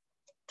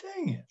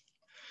 Dang it.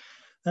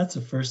 That's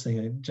the first thing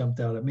that jumped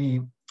out at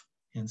me.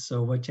 And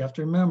so what you have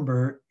to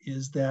remember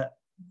is that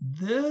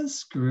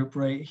this group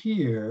right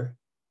here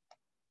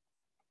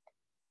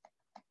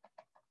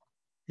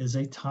is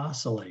a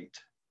tosylate.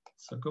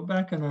 So go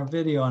back in our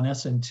video on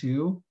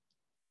Sn2.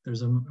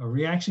 There's a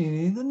reaction you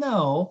need to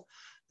know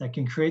that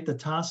can create the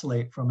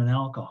tosylate from an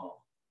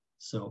alcohol.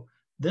 So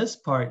this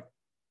part,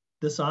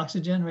 this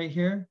oxygen right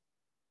here,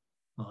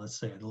 well, let's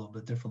say it a little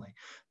bit differently.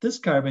 This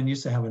carbon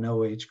used to have an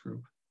OH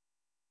group.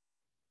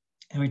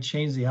 And we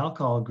changed the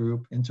alcohol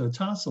group into a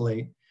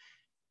tosylate.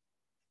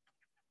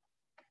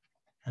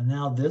 And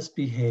now this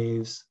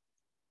behaves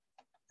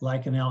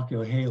like an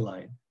alkyl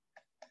halide.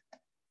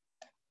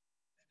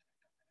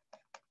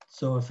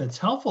 So if it's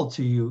helpful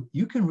to you,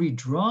 you can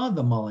redraw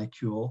the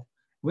molecule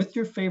with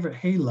your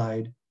favorite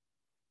halide,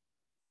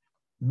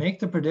 make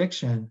the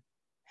prediction,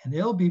 and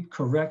it'll be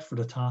correct for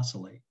the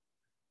tosylate.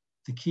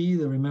 The key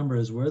to remember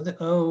is where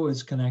the O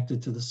is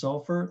connected to the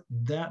sulfur,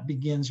 that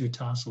begins your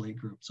tosylate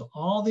group. So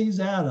all these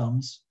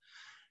atoms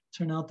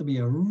turn out to be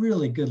a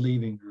really good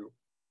leaving group.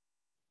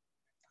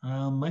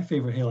 My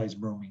favorite halide is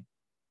bromine.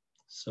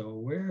 So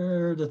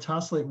where the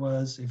tosylate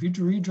was, if you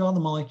redraw the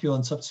molecule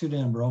and substitute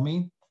in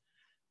bromine,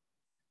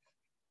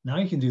 now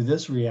you can do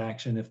this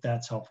reaction if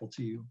that's helpful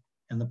to you.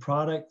 And the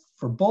product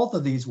for both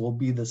of these will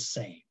be the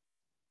same.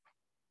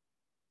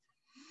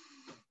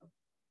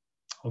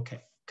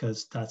 Okay,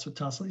 because that's what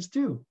tosylates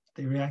do.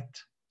 They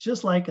react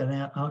just like an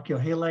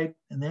alkyl halide,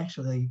 and they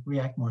actually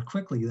react more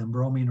quickly than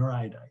bromine or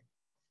iodide.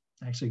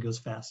 Actually goes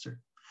faster,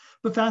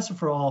 but faster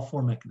for all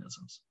four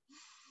mechanisms.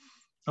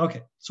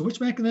 Okay, so which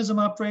mechanism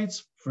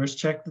operates? First,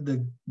 check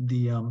the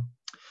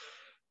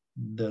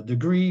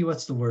degree.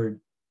 What's the word?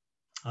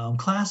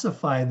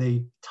 Classify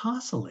the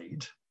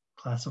tosylate.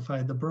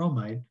 Classify the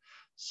bromide.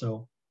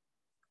 So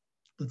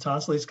the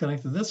tosylate is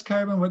connected to this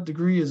carbon. What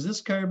degree is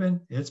this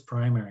carbon? It's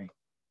primary.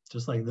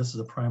 Just like this is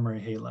a primary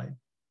halide.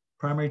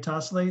 Primary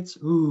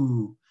tosylates.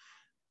 Ooh,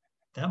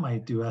 that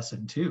might do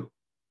Sn2.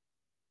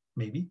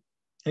 Maybe.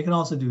 It can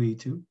also do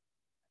E2.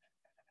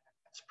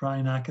 It's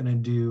probably not going to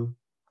do.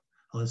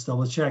 Let's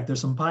double check. There's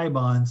some pi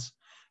bonds,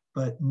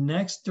 but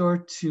next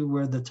door to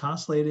where the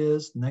tosylate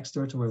is, next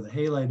door to where the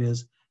halide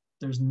is,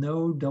 there's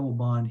no double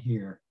bond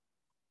here.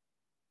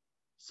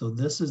 So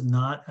this is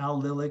not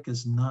allylic,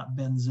 it's not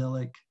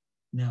benzylic,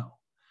 no.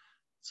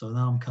 So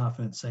now I'm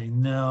confident saying,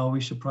 no,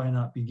 we should probably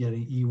not be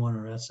getting E1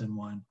 or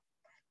Sn1.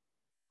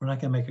 We're not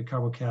gonna make a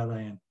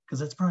carbocation because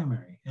it's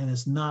primary and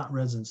it's not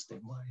resin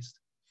stabilized.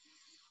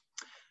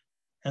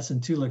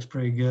 Sn2 looks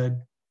pretty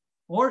good.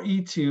 Or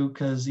E2,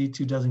 because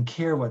E2 doesn't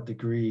care what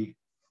degree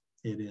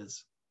it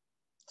is.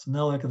 So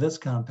now look at this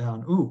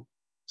compound. Ooh,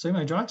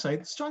 sodium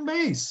hydroxide, strong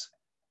base.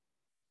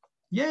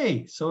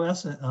 Yay, so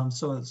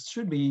it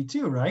should be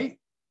E2, right?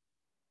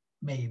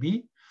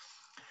 Maybe.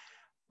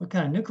 What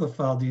kind of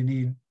nucleophile do you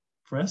need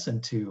for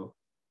Sn2?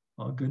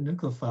 Well, good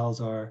nucleophiles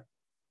are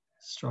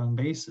strong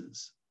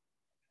bases.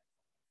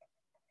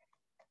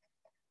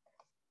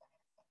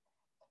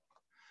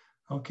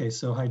 Okay,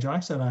 so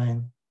hydroxide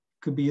ion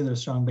could be either a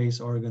strong base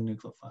or a good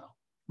nucleophile.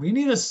 We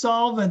need a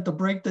solvent to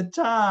break the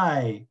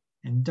tie.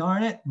 And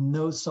darn it,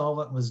 no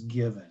solvent was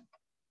given.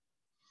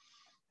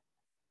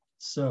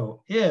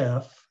 So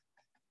if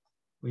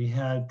we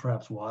had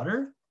perhaps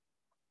water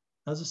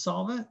as a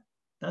solvent,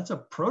 that's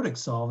a protic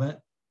solvent,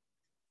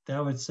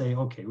 that would say,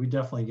 okay, we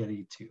definitely get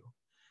E2.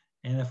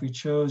 And if we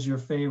chose your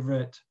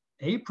favorite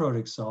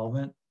aprotic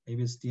solvent,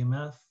 maybe it's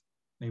DMF,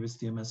 maybe it's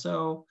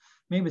DMSO,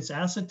 maybe it's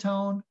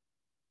acetone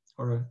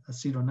or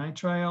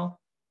acetonitrile,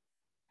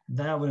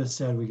 that would have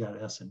said we got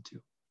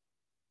Sn2.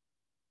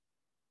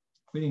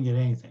 We didn't get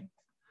anything.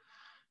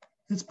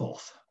 It's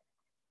both.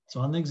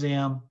 So on the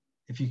exam,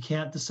 if you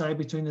can't decide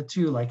between the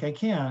two, like I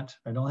can't,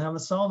 I don't have a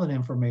solvent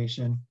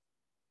information,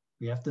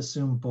 we have to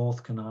assume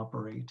both can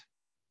operate.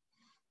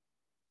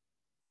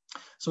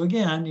 So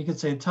again, you could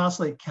say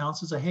tosylate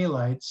counts as a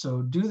halide.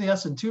 So do the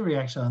Sn2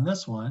 reaction on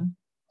this one.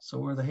 So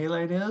where the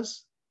halide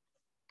is,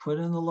 put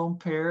in the lone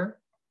pair.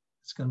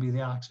 It's going to be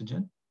the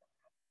oxygen.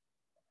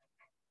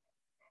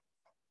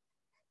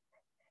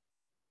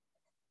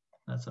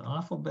 That's an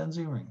awful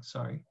benzene ring,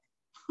 sorry.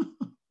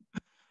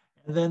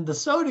 And then the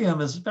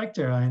sodium is a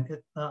vector ion.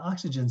 The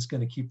oxygen is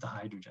going to keep the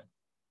hydrogen.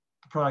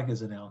 The product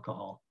is an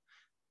alcohol.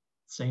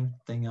 Same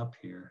thing up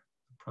here.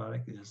 The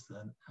product is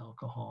the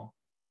alcohol.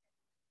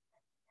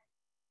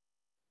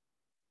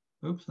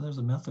 Oops, and there's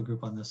a methyl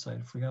group on this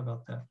side. I forgot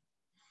about that.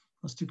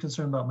 I was too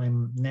concerned about my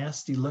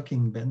nasty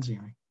looking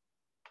benzene ring.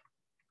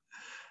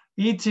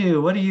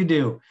 E2, what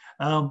do?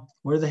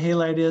 Where the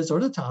halide is or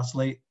the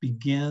tosylate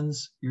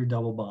begins your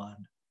double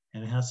bond.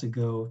 And it has to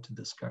go to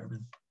this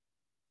carbon.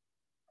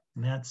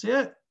 And that's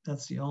it.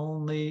 That's the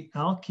only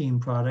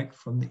alkene product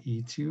from the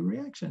E2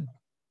 reaction.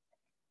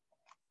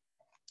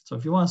 So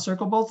if you want to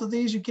circle both of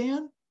these, you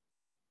can.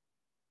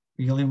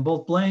 You can leave them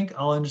both blank.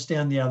 I'll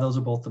understand, yeah, those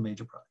are both the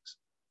major products.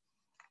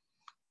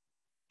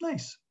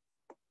 Nice.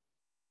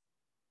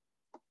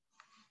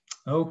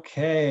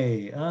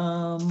 Okay.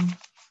 What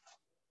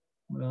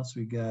else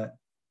we got?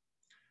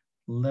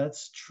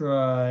 Let's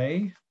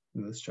try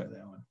that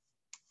one.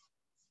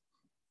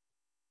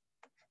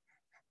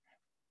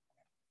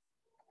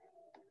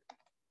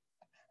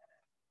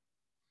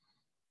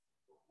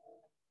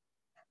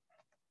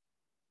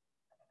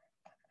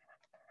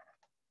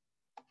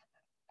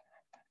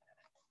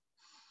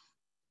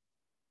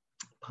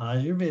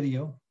 Pause your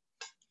video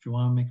if you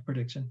want to make a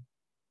prediction.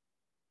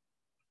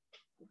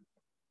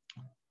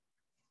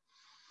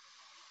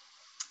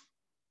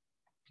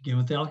 Begin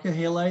with the alkyl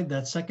halide,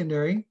 that's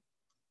secondary.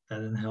 That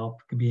didn't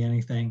help, it could be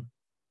anything.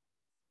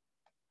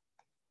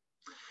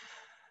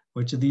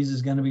 Which of these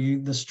is going to be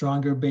the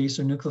stronger base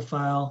or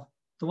nucleophile?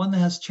 The one that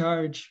has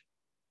charge.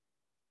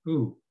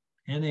 Ooh,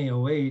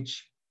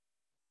 NaOH.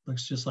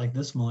 Looks just like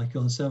this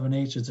molecule. Instead of an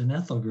H, it's an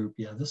ethyl group.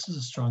 Yeah, this is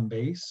a strong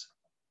base,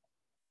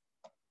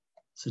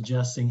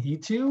 suggesting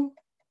E2,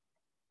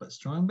 but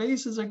strong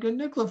bases are good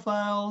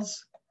nucleophiles,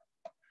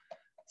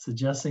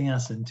 suggesting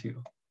Sn2.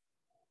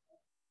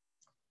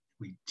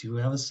 We do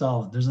have a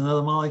solvent. There's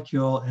another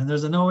molecule, and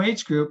there's an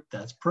OH group.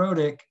 That's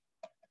protic,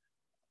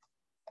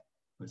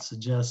 which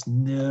suggests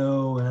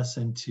no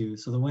Sn2.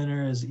 So the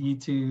winner is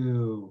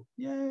E2.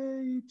 Yay,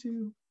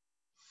 E2.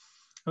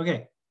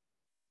 Okay,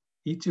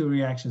 E2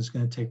 reaction is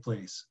going to take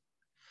place,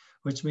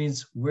 which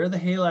means where the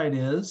halide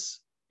is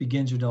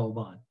begins your double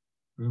bond.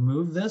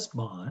 Remove this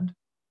bond.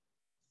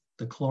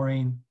 The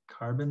chlorine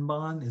carbon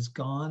bond is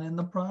gone in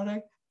the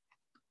product.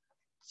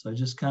 So I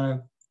just kind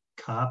of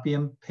copy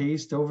and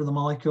paste over the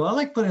molecule. I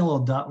like putting a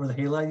little dot where the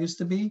halide used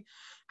to be,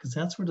 because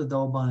that's where the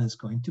double bond is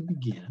going to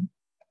begin.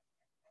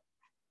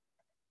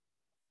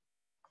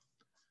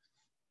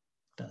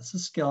 That's the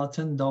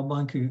skeleton. Double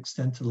bond could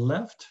extend to the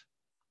left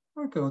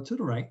or go to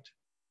the right.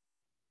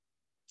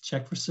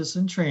 Check for cis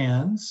and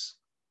trans.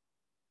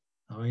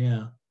 Oh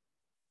yeah,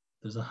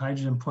 there's a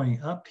hydrogen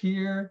pointing up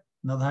here,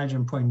 another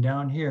hydrogen pointing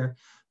down here.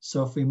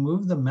 So if we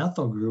move the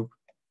methyl group,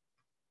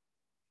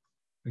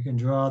 we can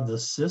draw the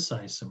cis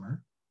isomer.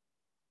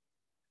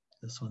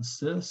 This one's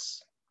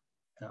cis,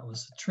 that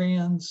was the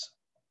trans.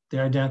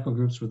 The identical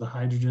groups were the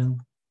hydrogen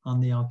on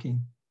the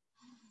alkene.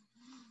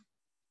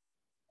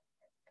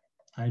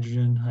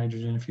 Hydrogen,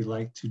 hydrogen, if you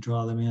like to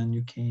draw them in,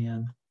 you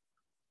can.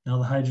 Now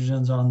the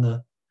hydrogen's on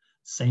the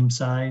same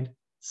side,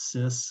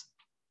 cis.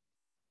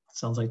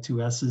 Sounds like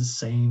two S's,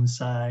 same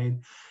side.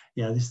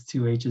 Yeah, these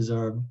two H's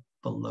are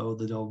below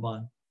the double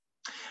bond.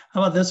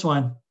 How about this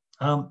one?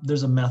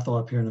 There's a methyl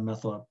up here and a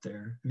methyl up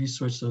there. If you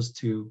switch those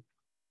two,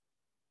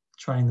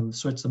 trying to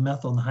switch the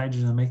methyl and the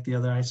hydrogen and make the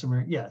other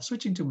isomer, yeah,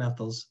 switching two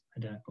methyls,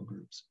 identical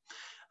groups.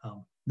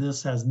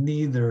 This has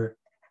neither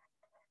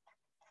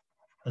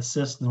a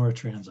cis nor a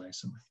trans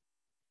isomer.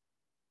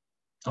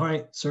 All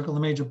right, circle the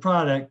major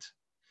product.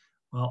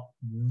 Well,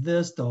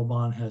 this double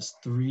bond has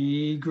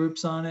 3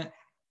 groups on it.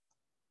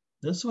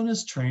 This one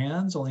is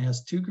trans, only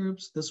has 2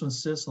 groups. This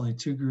one's cis, only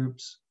 2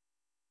 groups.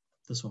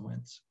 This one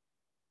wins.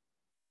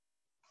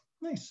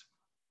 Nice.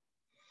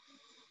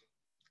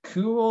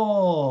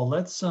 Cool.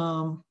 Let's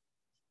go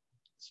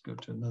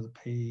to another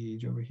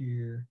page over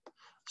here.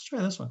 Let's try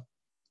this one.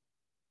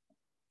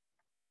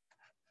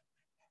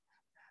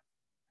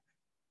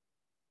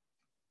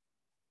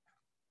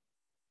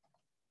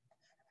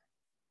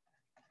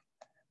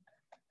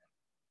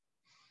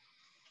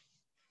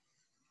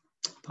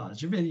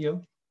 Pause your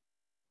video.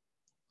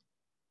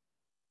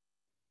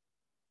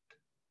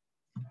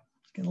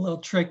 It's getting a little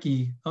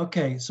tricky.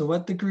 Okay, so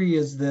what degree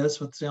is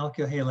this? What's the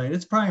alkyl halide?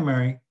 It's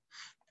primary,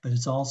 but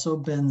it's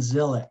also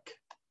benzylic,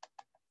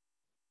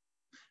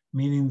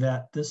 meaning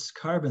that this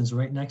carbon's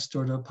right next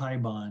door to a pi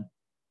bond.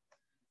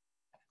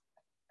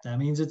 That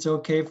means it's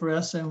okay for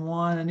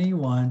Sn1 and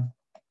E1.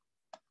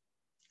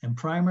 And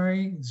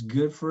primary is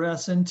good for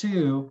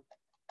Sn2.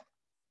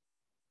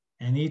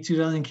 And E2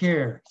 doesn't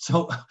care.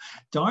 So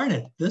darn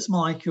it, this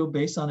molecule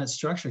based on its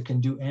structure can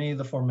do any of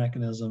the 4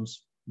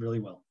 mechanisms really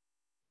well.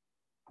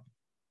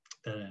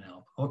 That didn't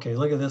help. Okay,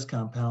 look at this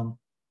compound.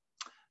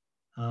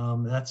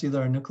 That's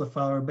either a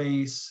nucleophile or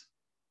base.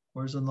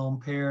 Where's the lone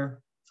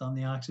pair? It's on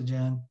the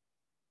oxygen.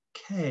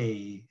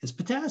 K is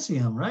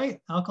potassium,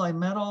 right? Alkali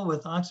metal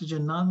with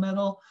oxygen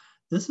nonmetal.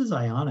 This is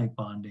ionic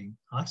bonding.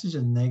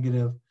 Oxygen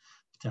negative,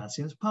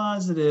 potassium is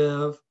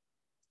positive.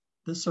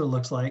 This sort of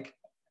looks like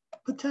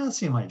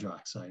potassium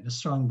hydroxide, a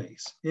strong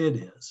base. It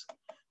is.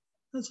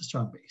 That's a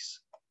strong base.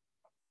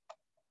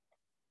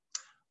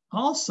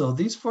 Also,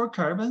 these 4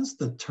 carbons,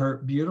 the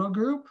tert-butyl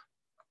group,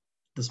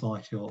 this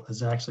molecule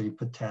is actually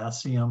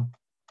potassium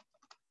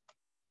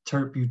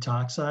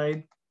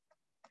tert-butoxide.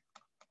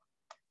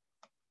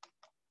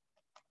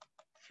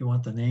 If you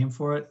want the name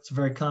for it, it's a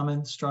very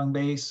common strong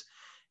base.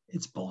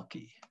 It's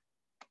bulky.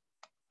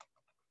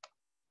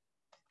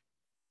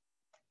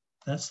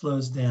 That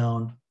slows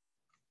down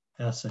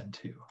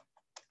Sn2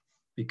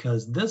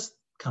 because this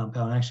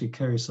compound actually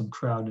carries some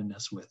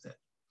crowdedness with it.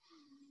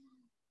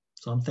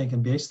 So I'm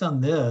thinking based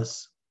on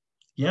this,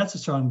 yeah, it's a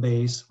strong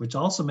base, which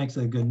also makes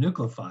it a good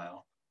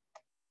nucleophile,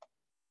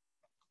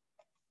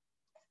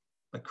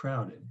 but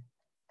crowded.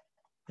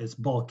 It's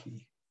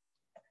bulky.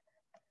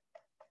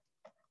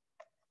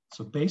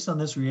 So based on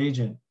this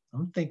reagent,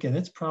 I'm thinking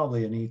it's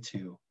probably an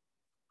E2.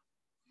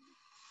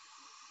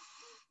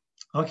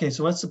 Okay,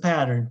 so what's the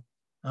pattern?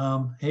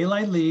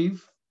 Halide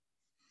leave.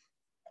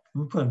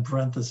 I'm putting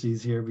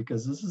parentheses here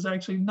because this is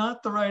actually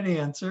not the right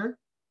answer.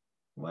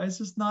 Why is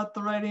this not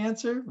the right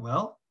answer?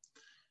 Well,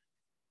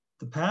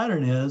 the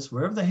pattern is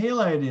wherever the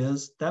halide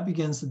is, that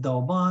begins the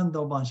double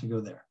bond should go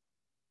there.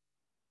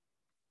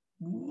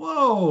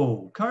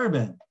 Whoa,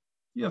 carbon,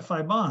 you have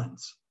 5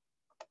 bonds.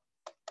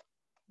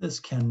 This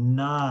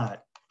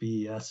cannot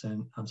be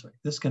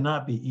this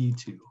cannot be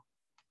E2.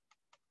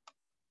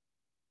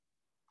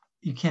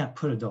 You can't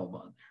put a double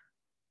bond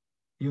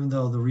there, even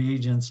though the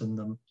reagents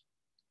and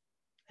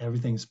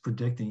everything's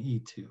predicting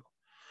E2.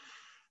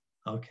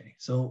 Okay,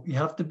 so you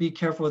have to be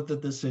careful with the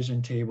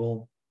decision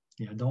table.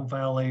 You know, don't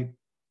violate,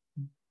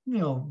 you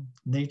know,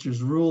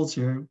 nature's rules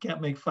here. You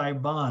can't make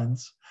 5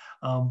 bonds.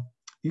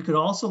 You could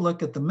also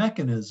look at the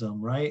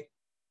mechanism, right?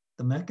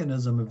 The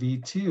mechanism of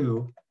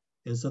E2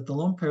 is that the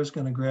lone pair is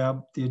going to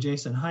grab the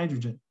adjacent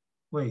hydrogen.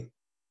 Wait,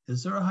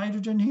 is there a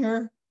hydrogen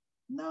here?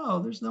 No,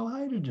 there's no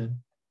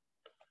hydrogen.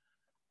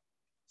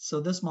 So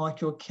this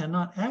molecule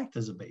cannot act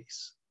as a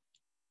base.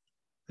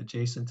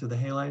 Adjacent to the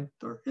halide,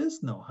 there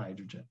is no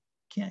hydrogen.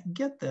 Can't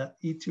get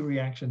that E2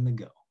 reaction to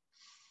go.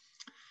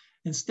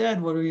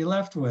 Instead, what are we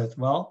left with?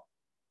 Well,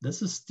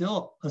 this is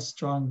still a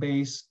strong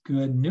base,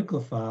 good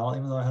nucleophile,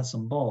 even though it has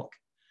some bulk.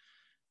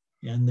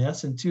 And the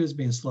Sn2 is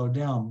being slowed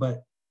down,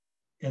 but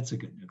it's a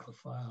good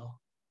nucleophile.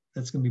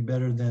 That's going to be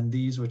better than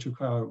these, which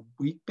require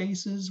weak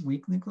bases,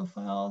 weak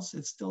nucleophiles.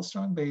 It's still a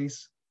strong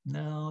base.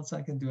 No, it's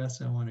not going to do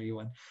Sn1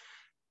 or E1.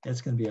 It's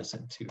going to be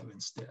Sn2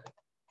 instead.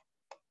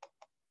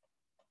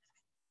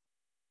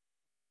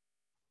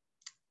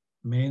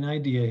 Main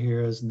idea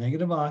here is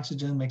negative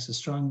oxygen makes a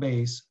strong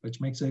base,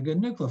 which makes it a good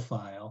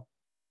nucleophile.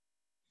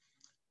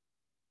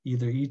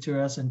 Either E2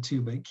 or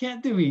Sn2, but it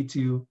can't do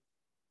E2,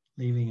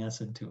 leaving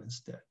Sn2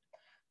 instead.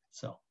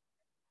 So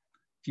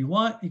if you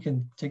want, you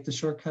can take the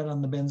shortcut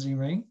on the benzene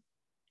ring,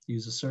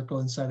 use a circle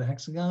inside a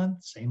hexagon,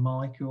 same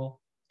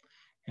molecule.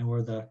 And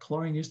where the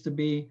chlorine used to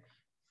be,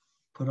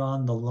 put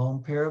on the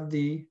lone pair of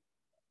the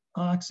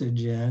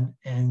oxygen,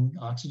 and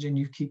oxygen,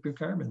 you keep your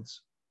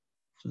carbons.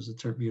 So there's a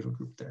tert-butyl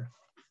group there.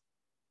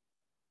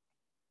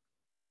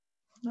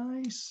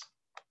 Nice.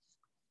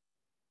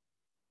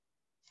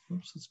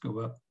 Oops, let's go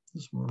up.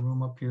 There's more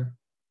room up here.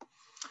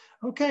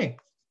 Okay,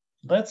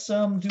 let's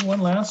do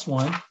one last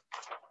one.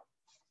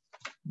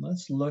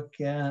 Let's look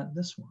at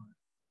this one.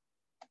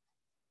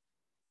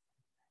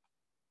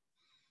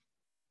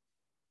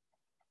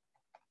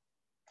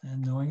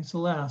 And knowing it's the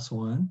last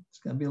one, it's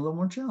going to be a little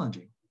more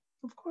challenging,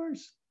 of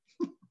course.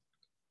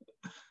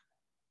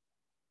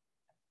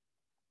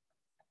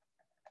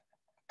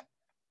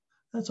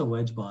 That's a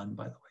wedge bond,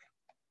 by the way.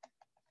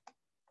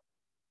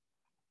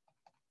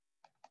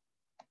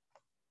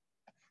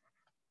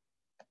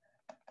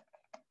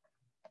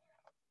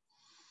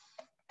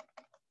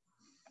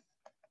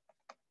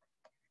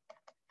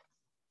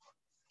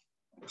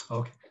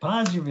 Okay,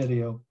 pause your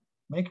video,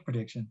 make a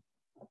prediction.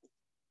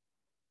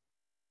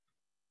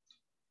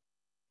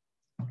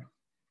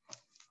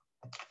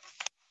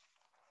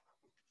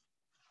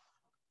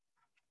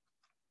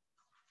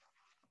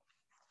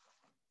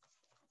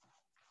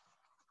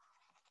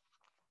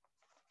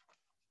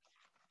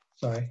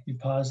 Sorry, you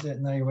paused it,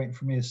 and now you're waiting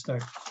for me to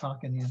start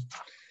talking again.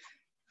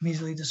 I'm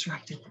easily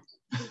distracted.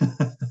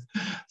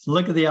 So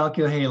look at the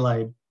alkyl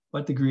halide.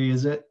 What degree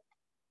is it?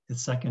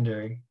 It's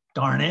secondary.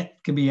 Darn it,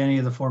 could be any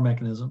of the 4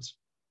 mechanisms.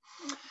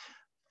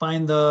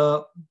 Find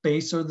the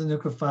base or the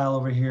nucleophile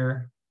over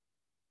here.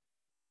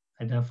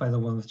 Identify the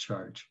one with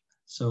charge.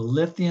 So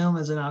lithium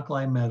is an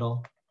alkali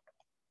metal.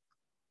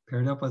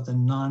 Paired up with a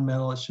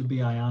non-metal, it should be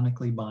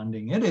ionically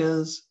bonding. It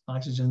is.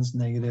 Oxygen's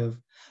negative.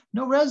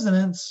 No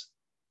resonance.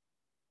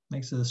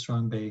 Makes it a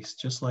strong base,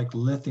 just like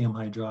lithium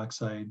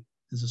hydroxide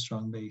is a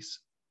strong base.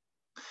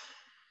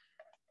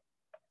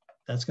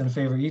 That's going to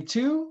favor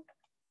E2,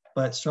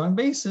 but strong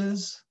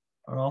bases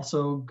are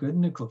also good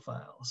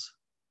nucleophiles.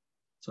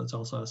 So it's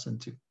also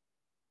Sn2.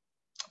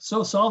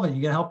 So solvent,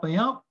 you gonna help me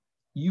out?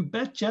 You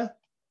betcha.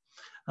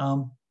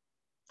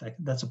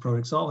 That's a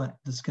protic solvent.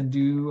 This can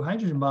do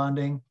hydrogen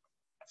bonding.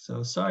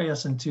 So sorry,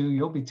 Sn2,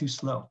 you'll be too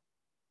slow.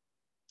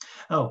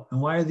 Oh, and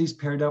why are these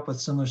paired up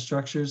with similar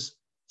structures?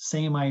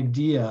 Same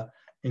idea.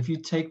 If you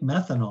take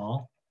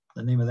methanol,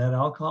 the name of that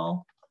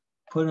alcohol,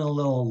 put in a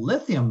little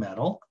lithium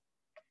metal,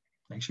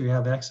 make sure you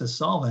have excess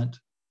solvent,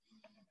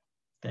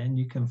 then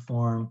you can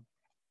form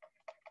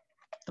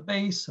the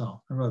base.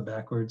 Oh, I wrote it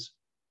backwards.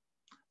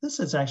 This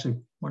is actually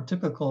more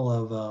typical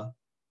of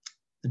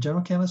the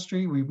general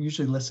chemistry. We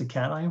usually list the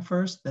cation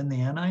first, then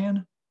the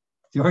anion.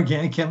 The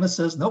organic chemist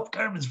says, nope,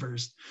 carbons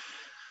first.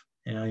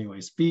 And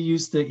anyways, be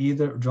used to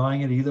either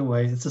drawing it either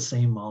way. It's the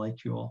same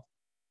molecule,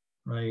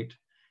 right?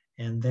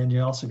 And then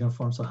you're also going to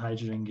form some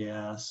hydrogen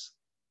gas.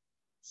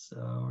 So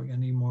we're going to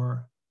need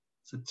more.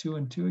 Is it 2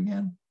 and 2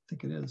 again? I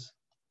think it is.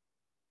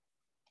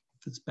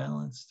 If it's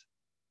balanced.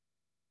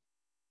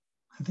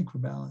 I think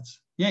we're balanced.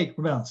 Yay,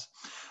 we're balanced.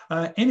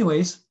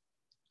 Anyways,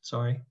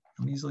 sorry,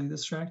 I'm easily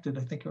distracted.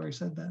 I think I already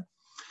said that.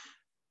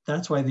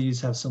 That's why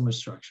these have similar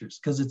structures,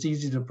 because it's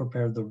easy to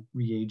prepare the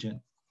reagent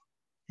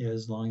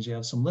as long as you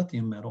have some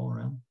lithium metal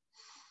around.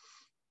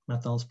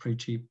 Methanol is pretty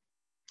cheap.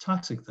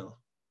 Toxic though,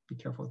 be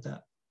careful with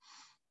that.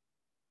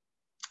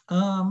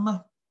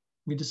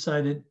 We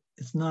decided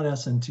it's not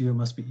Sn2, it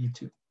must be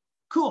E2.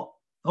 Cool.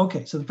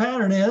 Okay, so the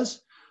pattern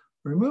is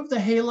remove the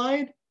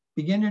halide,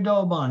 begin your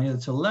double bond either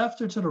to the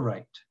left or to the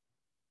right.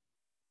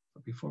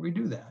 But before we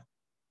do that,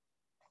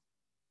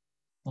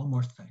 one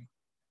more thing.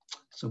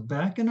 So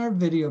back in our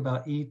video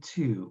about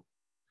E2,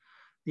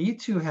 the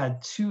E2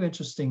 had 2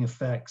 interesting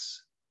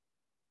effects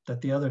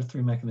that the other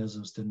 3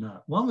 mechanisms did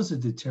not. One was a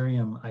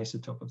deuterium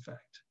isotope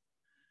effect.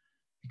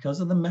 Because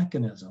of the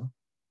mechanism,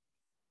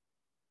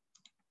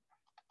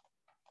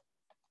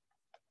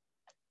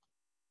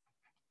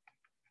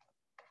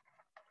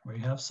 where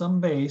you have some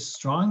base,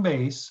 strong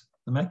base.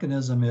 The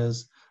mechanism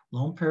is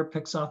lone pair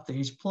picks off the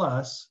H+,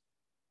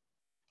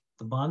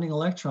 the bonding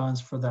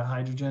electrons for that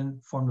hydrogen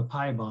form the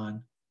pi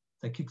bond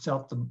that kicks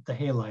out the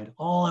halide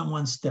all in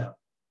one step.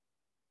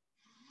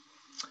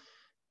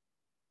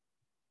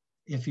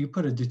 If you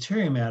put a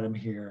deuterium atom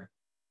here,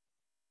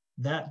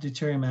 that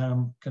deuterium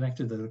atom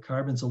connected to the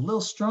carbon is a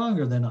little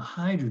stronger than a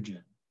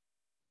hydrogen.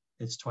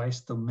 It's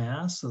twice the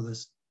mass, so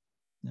this,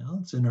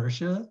 it's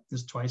inertia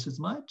is twice as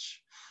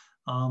much.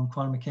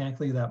 Quantum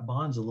mechanically, that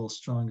bond's a little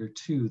stronger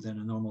too than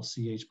a normal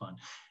CH bond.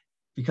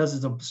 Because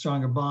it's a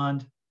stronger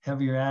bond,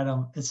 heavier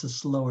atom, it's a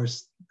slower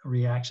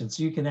reaction.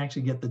 So you can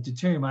actually get the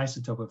deuterium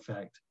isotope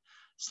effect,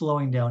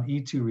 slowing down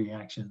E2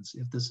 reactions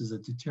if this is a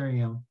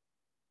deuterium,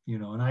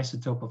 an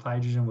isotope of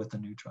hydrogen with a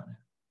neutron in it.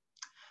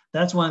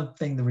 That's one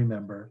thing to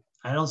remember.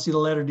 I don't see the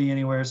letter D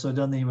anywhere, so it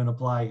doesn't even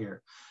apply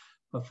here.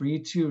 But for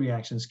E2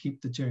 reactions,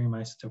 keep deuterium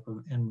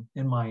isotope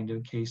in mind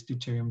in case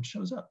deuterium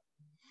shows up.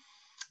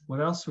 What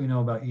else do we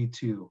know about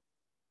E2?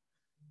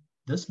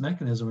 This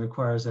mechanism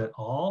requires that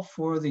all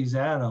four of these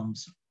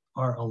atoms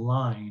are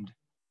aligned.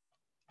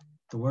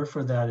 The word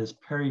for that is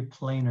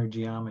periplanar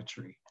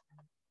geometry.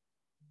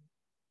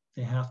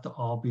 They have to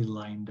all be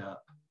lined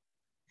up.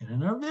 And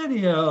in our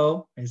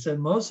video, I said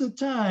most of the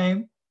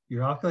time,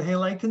 your alkyl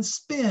halide can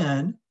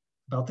spin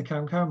about the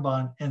carbon-carbon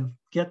bond and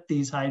get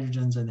these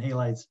hydrogens and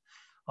halides,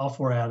 all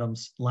four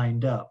atoms,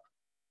 lined up,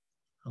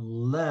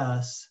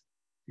 unless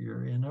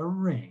you're in a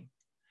ring.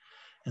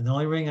 And the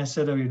only ring I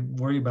said I would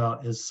worry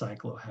about is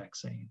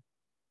cyclohexane.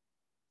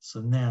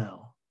 So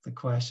now the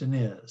question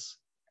is,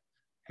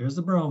 here's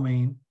the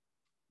bromine.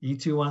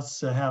 E2 wants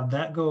to have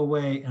that go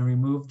away and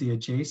remove the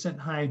adjacent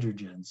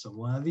hydrogen. So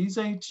one of these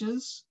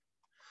H's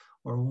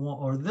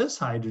or this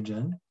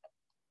hydrogen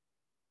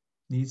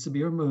needs to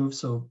be removed.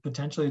 So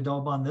potentially a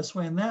double bond this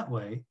way and that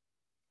way.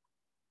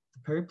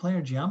 The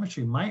periplanar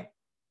geometry might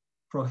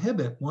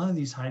prohibit one of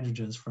these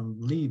hydrogens from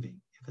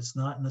leaving if it's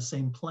not in the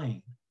same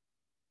plane.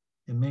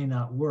 It may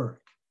not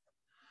work.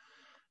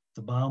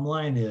 The bottom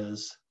line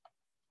is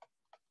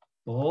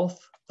both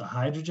the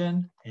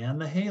hydrogen and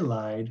the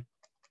halide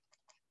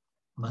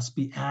must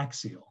be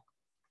axial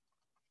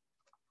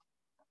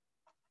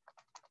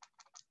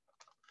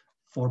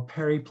for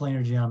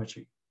periplanar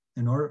geometry.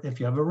 In order, if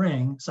you have a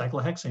ring,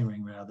 cyclohexane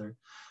ring rather,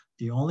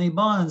 the only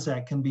bonds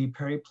that can be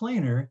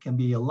periplanar can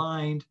be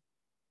aligned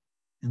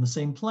in the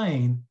same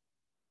plane.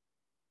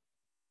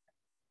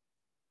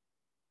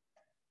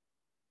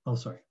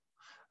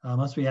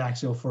 Must be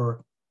axial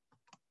for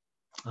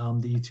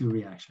the E2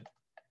 reaction.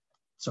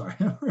 Sorry,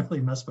 I really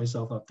messed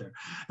myself up there.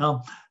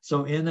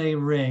 So in a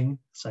ring,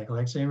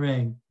 cyclohexane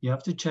ring, you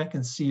have to check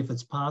and see if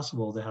it's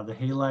possible to have the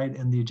halide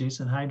and the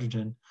adjacent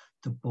hydrogen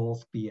to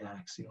both be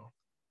axial.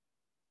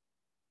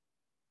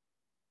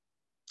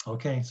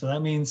 Okay, so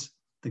that means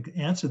to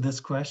answer this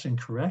question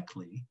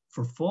correctly,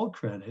 for full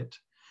credit,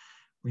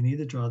 we need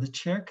to draw the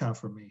chair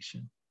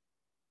conformation.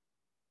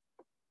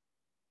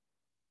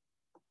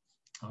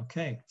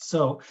 Okay,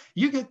 so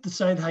you get to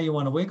decide how you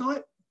want to wiggle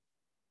it.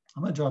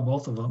 I'm going to draw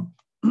both of them.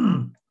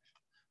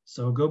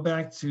 So go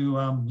back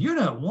to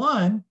Unit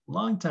 1, a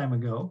long time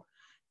ago,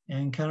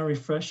 and kind of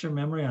refresh your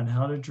memory on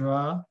how to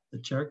draw the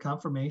chair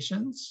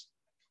conformations.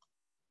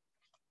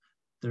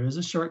 There is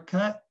a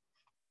shortcut.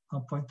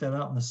 I'll point that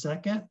out in a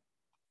second.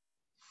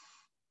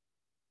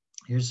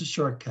 Here's the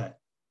shortcut.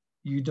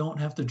 You don't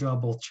have to draw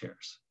both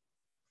chairs.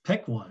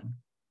 Pick one.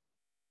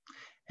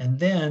 And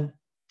then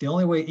the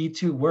only way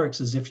E2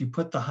 works is if you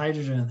put the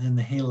hydrogen and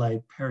the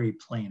halide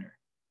periplanar.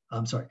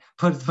 I'm sorry,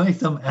 make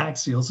them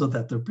axial so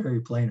that they're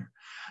periplanar.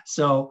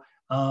 So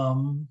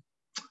when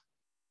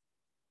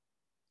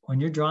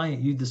you're drawing it,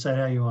 you decide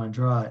how you want to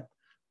draw it.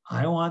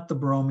 I want the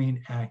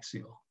bromine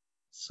axial.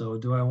 So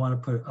do I want to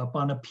put it up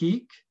on a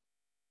peak?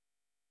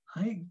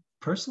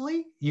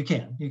 Personally, you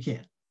can.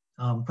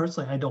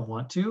 Personally, I don't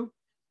want to,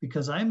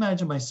 because I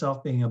imagine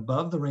myself being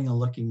above the ring and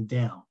looking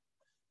down.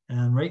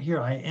 And right here,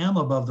 I am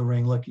above the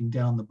ring looking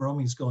down. The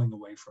bromine's going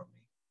away from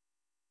me.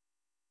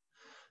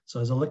 So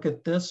as I look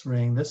at this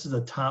ring, this is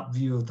the top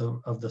view of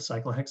the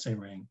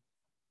cyclohexane ring.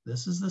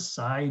 This is the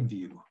side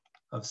view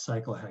of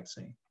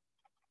cyclohexane.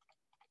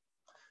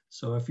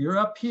 So if you're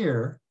up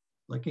here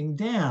looking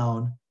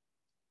down,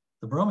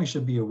 the bromine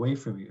should be away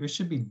from you. It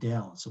should be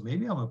down. So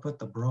maybe I'm going to put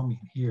the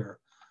bromine here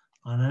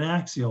on an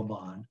axial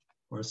bond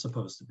where it's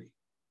supposed to be.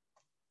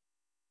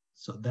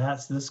 So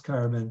that's this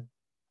carbon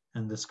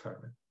and this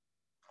carbon.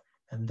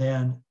 And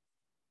then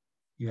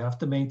you have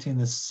to maintain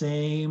the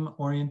same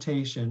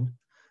orientation,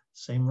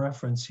 same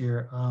reference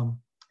here.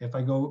 If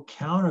I go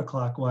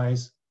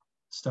counterclockwise,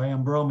 starting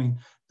on bromine,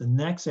 the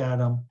next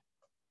atom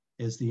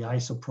is the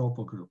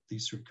isopropyl group,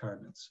 these three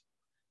carbons.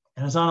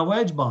 And it's on a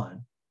wedge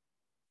bond.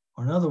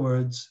 Or in other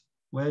words,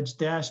 wedge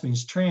dash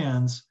means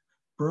trans.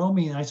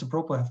 Bromine and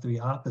isopropyl have to be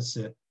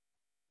opposite.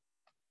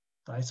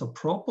 The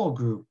isopropyl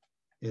group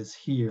is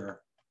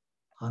here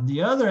on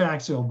the other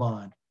axial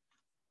bond,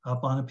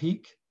 up on a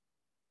peak.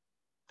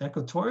 The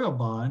equatorial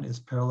bond is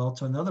parallel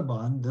to another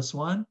bond, this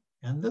one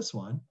and this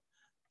one.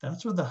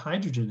 That's where the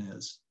hydrogen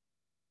is.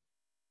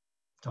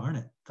 darn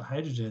it, the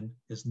hydrogen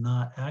is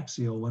not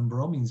axial when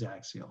bromine's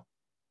axial.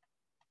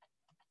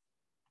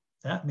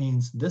 That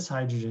means this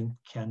hydrogen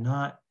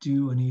cannot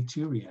do an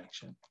E2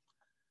 reaction.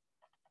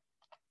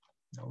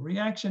 No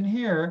reaction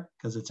here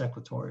because it's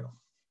equatorial.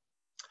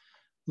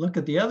 Look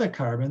at the other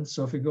carbon.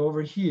 So if we go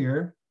over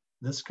here,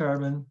 this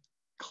carbon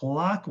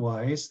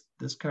clockwise,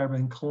 this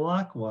carbon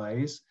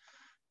clockwise,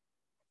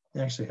 it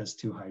actually has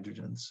two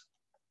hydrogens.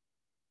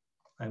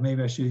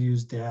 Maybe I should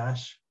use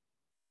dash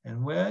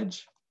and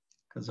wedge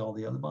because all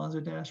the other bonds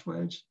are dash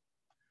wedge.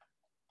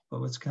 But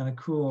what's kind of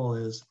cool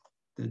is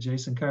the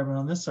adjacent carbon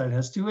on this side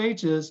has two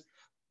H's.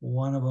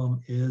 One of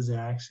them is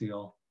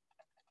axial.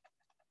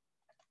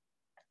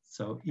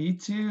 So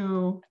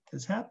E2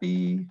 is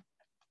happy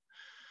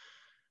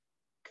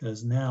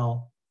because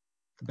now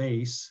the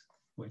base,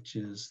 which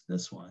is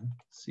this one,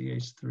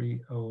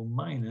 CH3O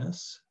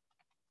minus,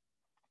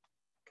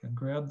 can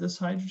grab this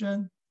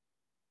hydrogen,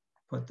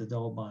 put the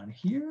double bond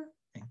here,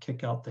 and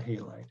kick out the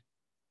halide.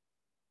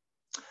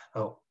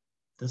 Oh,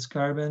 this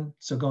carbon,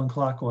 so going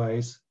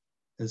clockwise,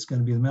 is going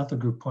to be the methyl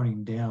group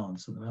pointing down.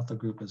 So the methyl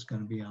group is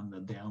going to be on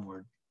the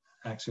downward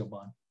axial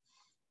bond.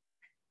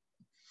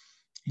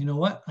 You know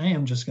what? I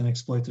am just going to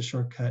exploit the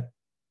shortcut.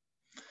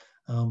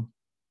 The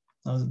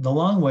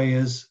long way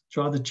is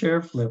draw the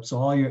chair flip. So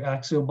all your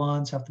axial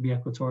bonds have to be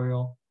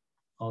equatorial.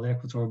 All the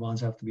equatorial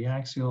bonds have to be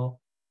axial.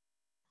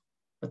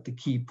 But the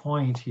key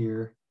point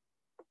here,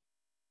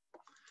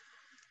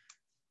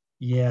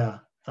 yeah,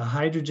 the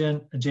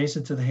hydrogen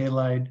adjacent to the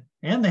halide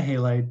and the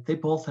halide, they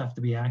both have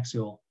to be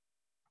axial.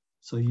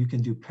 So you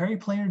can do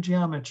periplanar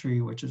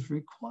geometry, which is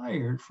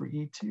required for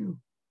E2.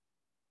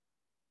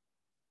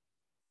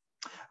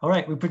 All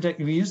right, if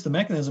we use the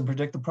mechanism,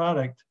 predict the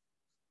product,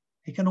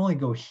 it can only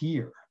go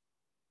here.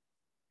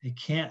 It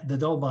can't, the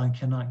double bond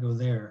cannot go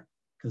there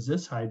because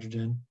this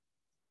hydrogen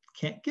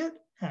can't get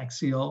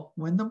axial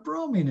when the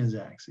bromine is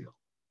axial.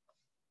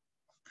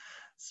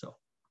 So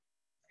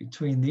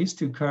between these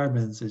two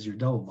carbons is your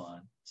double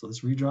bond. So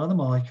let's redraw the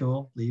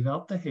molecule, leave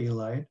out the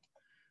halide.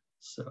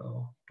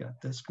 So got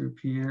this group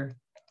here.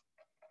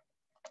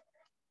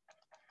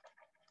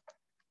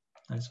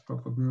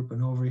 Isopropyl group,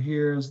 and over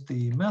here is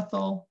the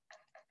methyl.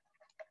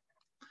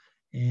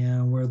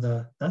 And where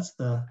this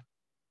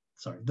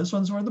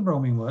one's where the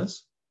bromine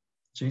was.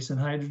 Adjacent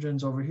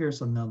hydrogen's over here,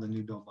 so now the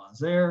new double bond's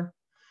there.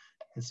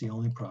 It's the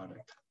only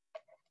product.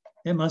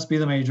 It must be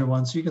the major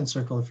one, so you can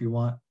circle if you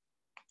want,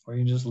 or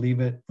you can just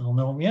leave it. I'll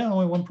know, yeah,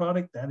 only one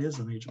product, that is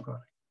the major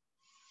product.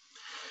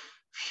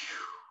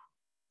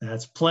 Phew.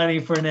 That's plenty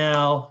for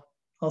now.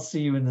 I'll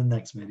see you in the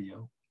next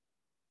video.